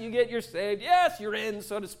 Yes, you're saved. Yes, you're in,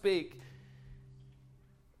 so to speak.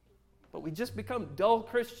 But we just become dull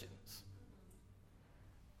Christians.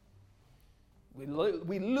 We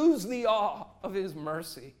lose the awe of His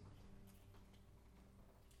mercy.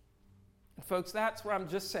 And folks, that's where I'm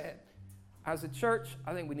just saying, as a church,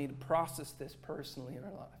 I think we need to process this personally in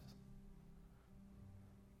our lives.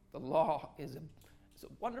 The law is a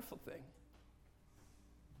wonderful thing.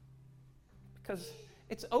 Because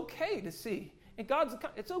it's okay to see. And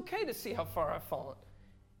it's okay to see how far I've fallen.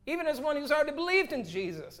 Even as one who's already believed in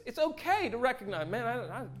Jesus, it's okay to recognize, man,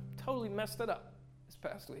 I totally messed it up this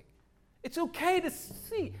past week. It's okay to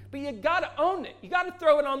see, but you got to own it. You got to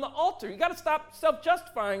throw it on the altar. You got to stop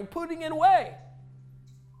self-justifying and putting it away.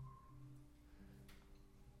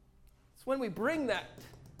 It's when we bring that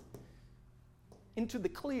into the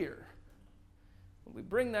clear, when we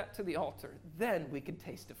bring that to the altar, then we can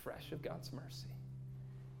taste afresh of God's mercy.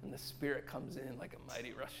 And the Spirit comes in like a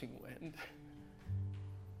mighty rushing wind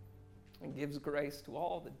and gives grace to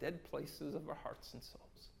all the dead places of our hearts and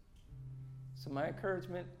souls. So my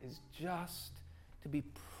encouragement is just to be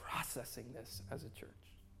processing this as a church.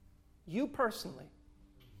 You personally.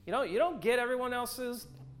 You don't get everyone else's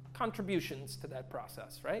contributions to that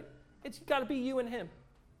process, right? It's got to be you and Him.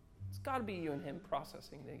 It's got to be you and Him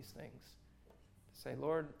processing these things. To say,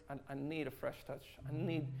 Lord, I need a fresh touch. I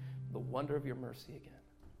need the wonder of your mercy again.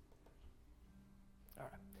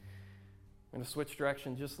 I'm going to switch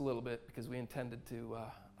direction just a little bit because we intended to,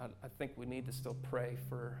 I think we need to still pray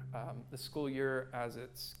for the school year as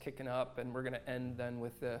it's kicking up, and we're going to end then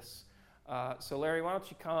with this. So Larry, why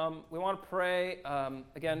don't you come? We want to pray,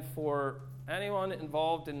 again, for anyone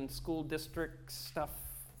involved in school district stuff,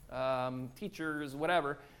 teachers,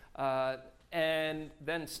 whatever, and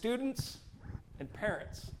then students and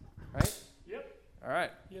parents, right? Yep. All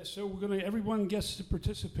right. Yeah, so everyone gets to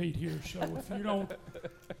participate here. So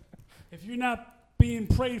if you're not being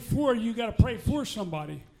prayed for, you got to pray for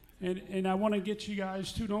somebody. And I want to get you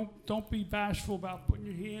guys to don't be bashful about putting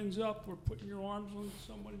your hands up or putting your arms on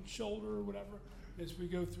someone's shoulder or whatever as we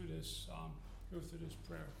go through this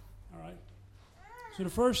prayer. All right. So the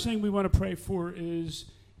first thing we want to pray for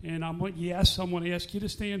is, and I'm going to ask you to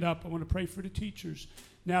stand up. I want to pray for the teachers.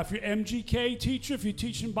 Now, if you're MGK teacher, if you're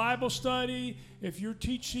teaching Bible study, if you're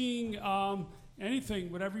teaching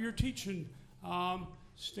anything, whatever you're teaching,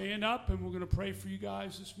 stand up, and we're going to pray for you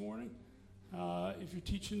guys this morning. If you're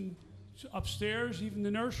teaching upstairs, even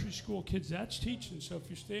the nursery school kids, that's teaching. So if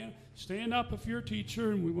you stand up if you're a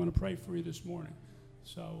teacher, and we want to pray for you this morning.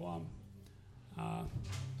 So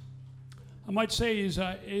I might say is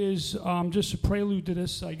just a prelude to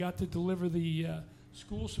this. I got to deliver the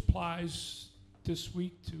school supplies this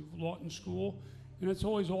week to Lawton School, and it's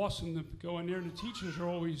always awesome to go in there. And the teachers are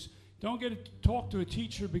always, don't get to talk to a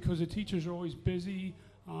teacher because the teachers are always busy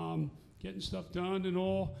getting stuff done and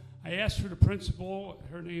all. I asked for the principal.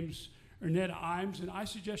 Her name's Ernetta Imes, and I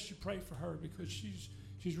suggest you pray for her because she's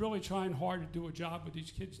really trying hard to do a job with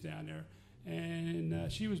these kids down there.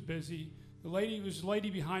 And she was busy. The lady was the lady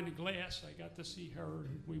behind the glass. I got to see her,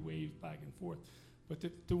 and we waved back and forth. But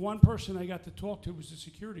the one person I got to talk to was the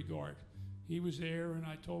security guard. He was there, and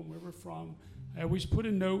I told him where we're from. I always put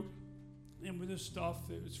a note in with this stuff.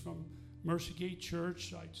 It was from Mercy Gate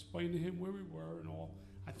Church. I explained to him where we were and all.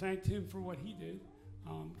 I thanked him for what he did.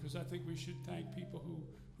 Because I think we should thank people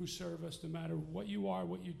who serve us no matter what you are,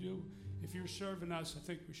 what you do. If you're serving us, I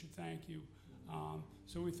think we should thank you.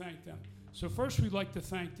 So we thank them. So first we'd like to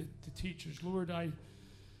thank the teachers. Lord, I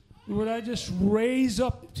just raise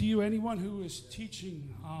up to you anyone who is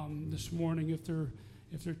teaching this morning. If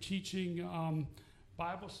they're teaching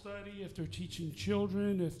Bible study, if they're teaching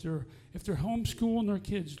children, if they're homeschooling their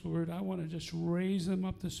kids, Lord, I want to just raise them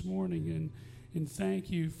up this morning and thank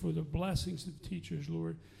you for the blessings of the teachers,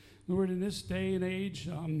 Lord. Lord, in this day and age,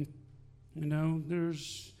 it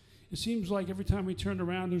seems like every time we turn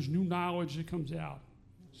around, there's new knowledge that comes out.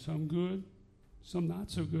 Some good, some not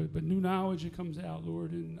so good, but new knowledge that comes out,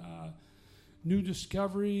 Lord, and new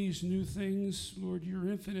discoveries, new things. Lord, you're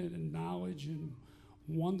infinite in knowledge and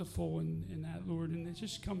wonderful in that, Lord, and it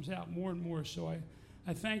just comes out more and more. So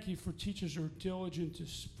I thank you for teachers who are diligent to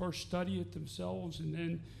first study it themselves and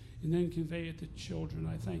then convey it to children.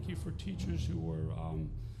 I thank you for teachers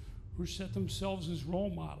who set themselves as role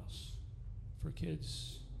models for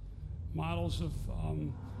kids, models of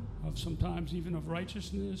sometimes even of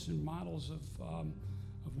righteousness and models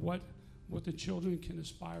of what the children can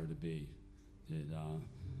aspire to be.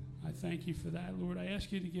 I thank you for that, Lord. I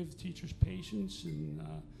ask you to give teachers patience and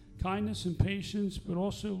kindness and patience, but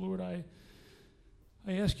also, Lord, I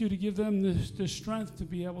ask you to give them the strength to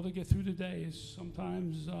be able to get through the day.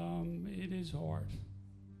 Sometimes it is hard.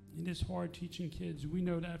 It is hard teaching kids. We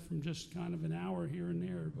know that from just kind of an hour here and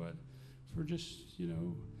there, but for just,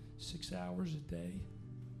 6 hours a day,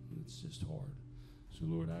 it's just hard. So,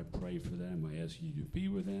 Lord, I pray for them. I ask you to be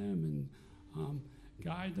with them and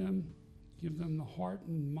guide them, give them the heart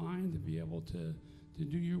and mind to be able to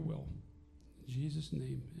do your will. In Jesus'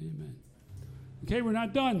 name, amen. Okay, we're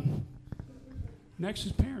not done. Next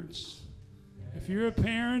is parents. If you're a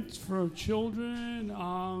parent for children,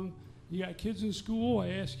 you got kids in school, I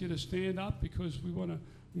ask you to stand up because we want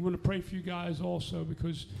to pray for you guys also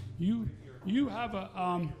because you have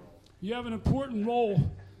an important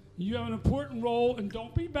role. You have an important role, and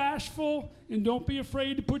don't be bashful, and don't be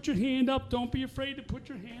afraid to put your hand up. Don't be afraid to put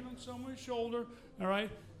your hand on someone's shoulder. All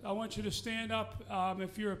right, I want you to stand up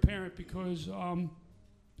if you're a parent because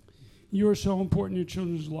you are so important in your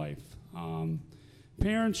children's life.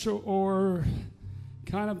 Parents are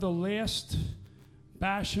kind of the last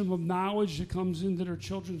bastion of knowledge that comes into their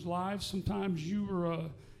children's lives. Sometimes you're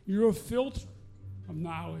a filter of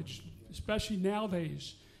knowledge, especially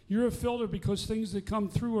nowadays. You're a filter because things that come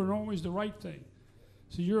through aren't always the right thing.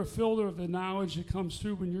 So you're a filter of the knowledge that comes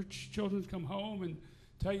through when your children come home and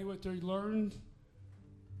tell you what they learned.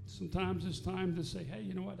 Sometimes it's time to say, hey,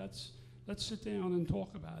 you know what, let's sit down and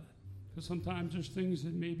talk about it. Because sometimes there's things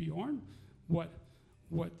that maybe aren't what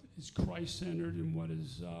is Christ-centered and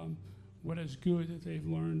what is good that they've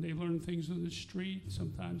learned. They learn things on the street.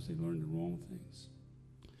 Sometimes they learn the wrong things.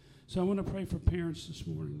 So I want to pray for parents this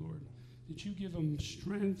morning, Lord, that you give them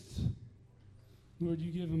strength. Lord,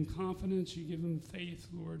 you give them confidence. You give them faith,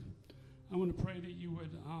 Lord. I want to pray that you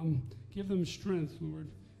would give them strength, Lord.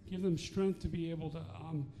 Give them strength to be able to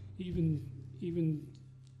even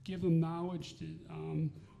give them knowledge to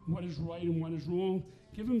what is right and what is wrong.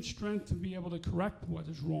 Give them strength to be able to correct what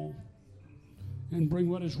is wrong and bring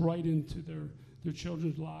what is right into their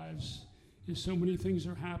children's lives. There's so many things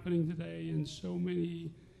are happening today and so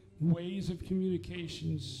many ways of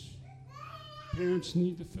communications. Parents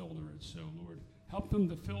need to filter it. So, Lord, help them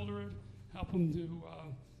to filter it. Help them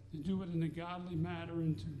to do it in a godly manner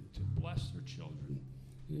and to bless their children.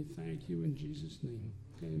 And thank you in Jesus' name.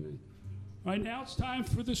 Amen. All right, now it's time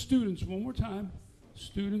for the students. One more time.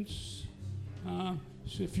 Students.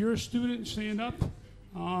 So if you're a student, stand up.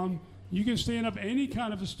 You can stand up, any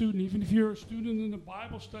kind of a student. Even if you're a student in the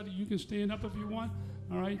Bible study, you can stand up if you want.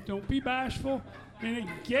 All right, don't be bashful. And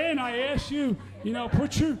again, I ask you,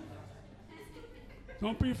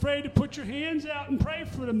 don't be afraid to put your hands out and pray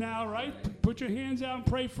for them now, right? Put your hands out and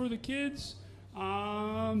pray for the kids.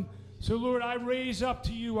 So, Lord, I raise up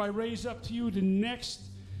to you the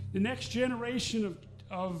next generation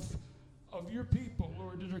of your people,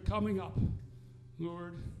 Lord, that are coming up.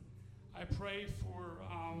 Lord, I pray for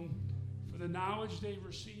the knowledge they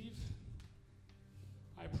receive.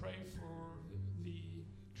 I pray for the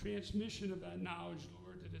transmission of that knowledge,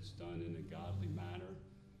 Lord, that it's done in a godly manner.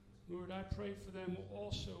 Lord, I pray for them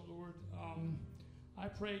also, Lord. I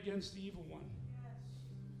pray against the evil one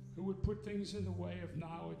who would put things in the way of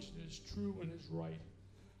knowledge that is true and is right.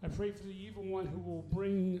 I pray for the evil one who will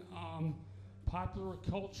bring popular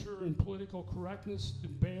culture and political correctness to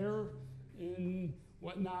bear in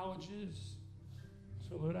what knowledge is.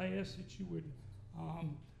 So, Lord, I ask that you would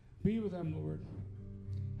be with them, Lord.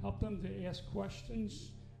 Help them to ask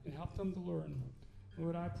questions and help them to learn.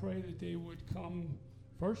 Lord, I pray that they would come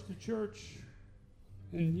first to church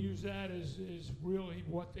and use that as really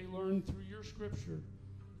what they learn through your scripture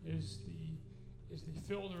is the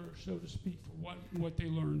filter, so to speak, for what they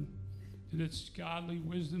learn. That it's godly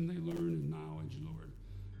wisdom they learn and knowledge, Lord.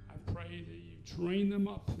 I pray that you train them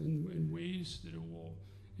up in ways that it will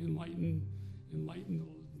enlighten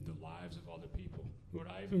the lives of other people. Lord,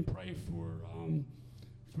 I even pray for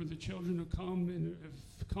the children who come and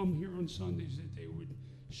have come here on Sundays, that they would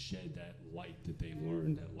shed that light that they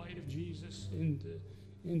learned, that light of Jesus into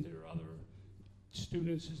their other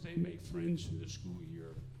students as they make friends through the school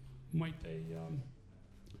year. Might they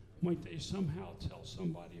somehow tell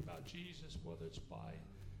somebody about Jesus, whether it's by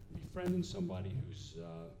befriending somebody who's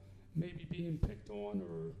maybe being picked on,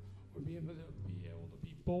 or being able to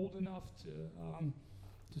be bold enough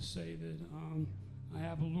to say that I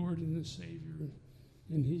have a Lord and a Savior,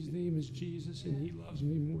 and His name is Jesus, and He loves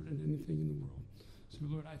me more than anything in the world. So,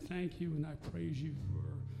 Lord, I thank you and I praise you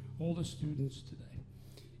for all the students today.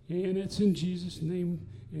 And it's in Jesus' name,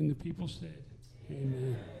 and the people said,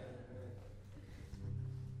 amen.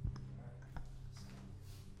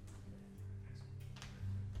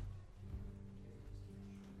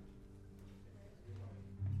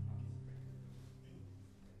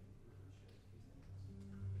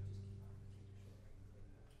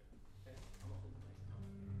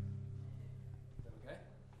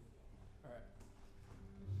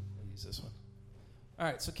 This one. All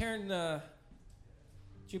right, so Karen,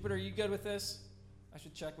 Jupiter, are you good with this? I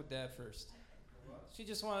should check with Dad first. She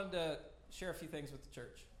just wanted to share a few things with the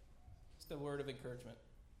church. Just a word of encouragement.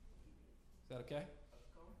 Is that okay?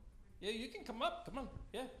 Yeah, you can come up. Come on.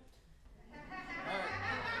 Yeah. All right.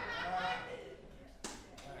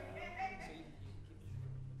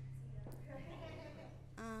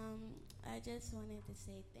 I just wanted to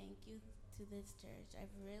say thank you to this church.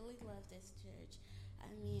 I've really loved this church. I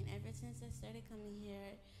mean, ever since I started coming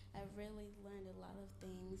here, I've really learned a lot of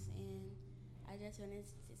things, and I just wanted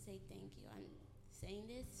to say thank you. I'm saying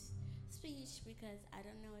this speech because I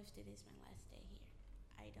don't know if today is my last day here.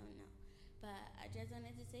 I don't know. But I just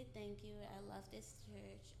wanted to say thank you. I love this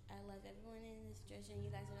church. I love everyone in this church, and you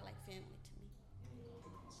guys are like family to me.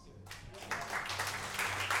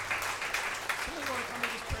 Somebody want to come and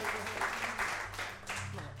just pray for her?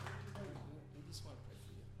 Come on. We just want to pray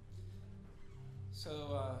for you. So,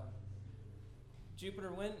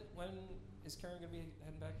 Jupiter, when is Karen going to be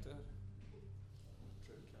heading back to?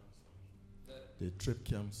 Trip comes. The trip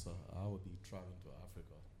comes. I will be traveling to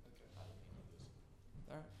Africa.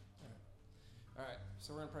 Okay. All right.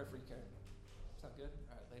 So we're going to pray for you, Karen. Sound good?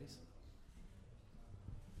 All right, ladies.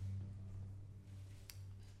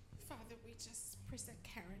 Father, we just present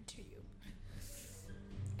Karen to you.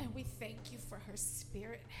 And we thank you for her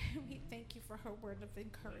spirit. We thank you for her word of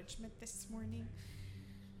encouragement this morning.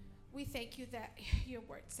 We thank you that your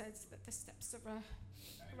word says that the steps of a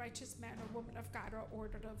righteous man or woman of God are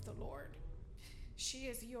ordered of the Lord. She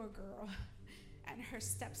is your girl, and her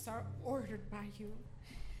steps are ordered by you.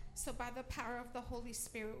 So by the power of the Holy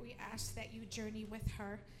Spirit, we ask that you journey with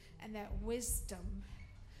her and that wisdom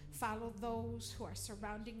follow those who are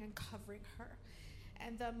surrounding and covering her.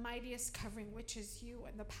 And the mightiest covering, which is you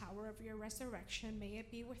and the power of your resurrection, may it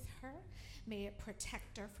be with her. May it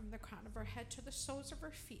protect her from the crown of her head to the soles of her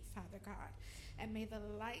feet, Father God. And may the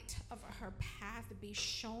light of her path be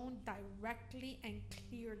shown directly and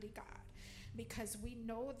clearly, God, because we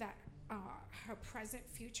know that her present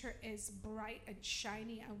future is bright and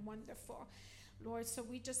shiny and wonderful. Lord, so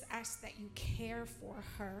we just ask that you care for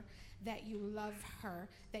her, that you love her,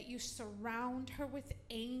 that you surround her with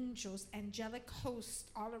angels, angelic hosts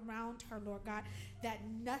all around her, Lord God, that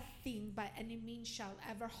nothing by any means shall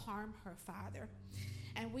ever harm her, Father.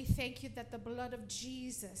 And we thank you that the blood of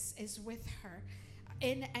Jesus is with her,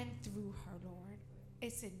 in and through her, Lord.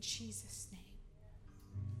 It's in Jesus' name.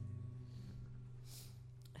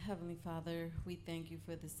 Heavenly Father, we thank you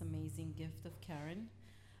for this amazing gift of Karen.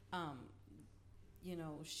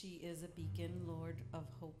 She is a beacon, Lord, of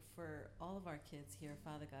hope for all of our kids here,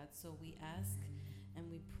 Father God. So we ask and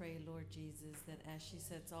we pray, Lord Jesus, that as she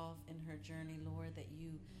sets off in her journey, Lord, that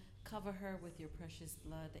you cover her with your precious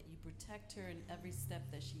blood, that you protect her in every step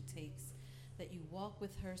that she takes, that you walk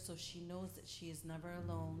with her so she knows that she is never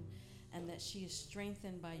alone, and that she is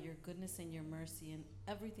strengthened by your goodness and your mercy in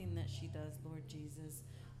everything that she does, Lord Jesus.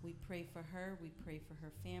 We pray for her, we pray for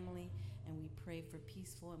her family, and we pray for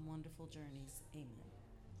peaceful and wonderful journeys. Amen.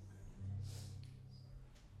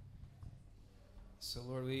 So,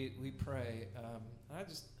 Lord, we pray.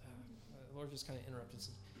 Lord just kind of interrupted.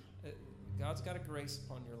 God's got a grace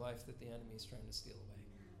upon your life that the enemy is trying to steal away.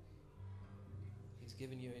 He's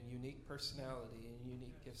given you a unique personality and a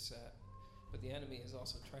unique gift set, but the enemy is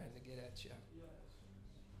also trying to get at you.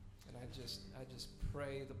 And I just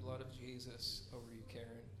pray the blood of Jesus over you, Karen.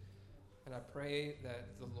 And I pray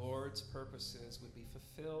that the Lord's purposes would be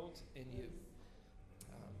fulfilled in you,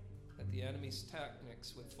 that the enemy's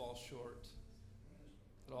tactics would fall short,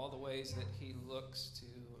 that all the ways that he looks to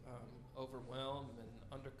overwhelm and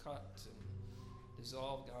undercut and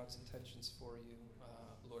dissolve God's intentions for you,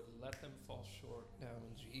 Lord, let them fall short now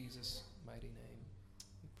in Jesus' mighty name.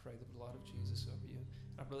 We pray the blood of Jesus over you.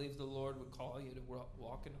 I believe the Lord would call you to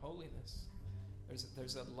walk in holiness.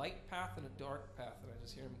 There's a light path and a dark path, and I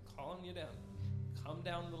just hear him calling you down. Come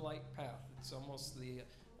down the light path. It's almost the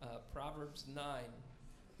Proverbs 9.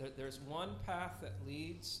 There's one path that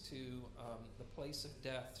leads to the place of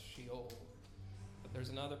death, Sheol. But there's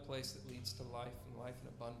another place that leads to life and life in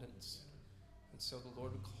abundance. And so the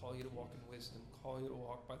Lord would call you to walk in wisdom, call you to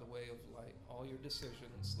walk by the way of light. All your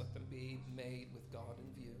decisions, let them be made with God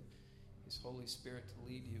in view. His Holy Spirit to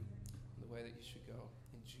lead you in the way that you should go.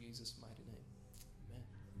 In Jesus' mighty name.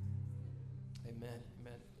 Amen.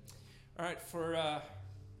 Amen. All right, for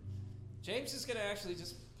James is going to actually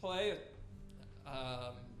just play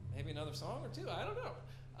maybe another song or two. I don't know.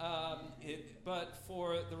 But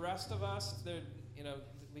for the rest of us,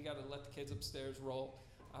 we got to let the kids upstairs roll.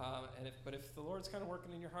 But if the Lord's kind of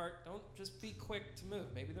working in your heart, don't just be quick to move.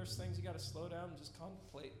 Maybe there's things you got to slow down and just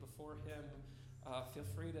contemplate before Him. Feel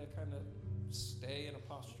free to kind of stay in a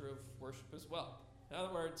posture of worship as well. In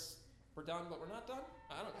other words, we're done, but we're not done.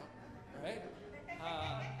 I don't know, right?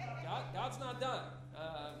 God's not done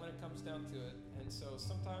when it comes down to it, and so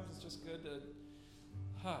sometimes it's just good to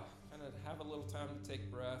kind of have a little time to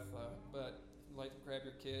take breath. But if you'd like to grab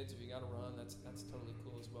your kids, if you got to run, that's totally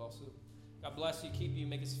cool as well. So God bless you, keep you,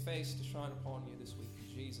 make His face to shine upon you this week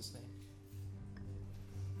in Jesus' name.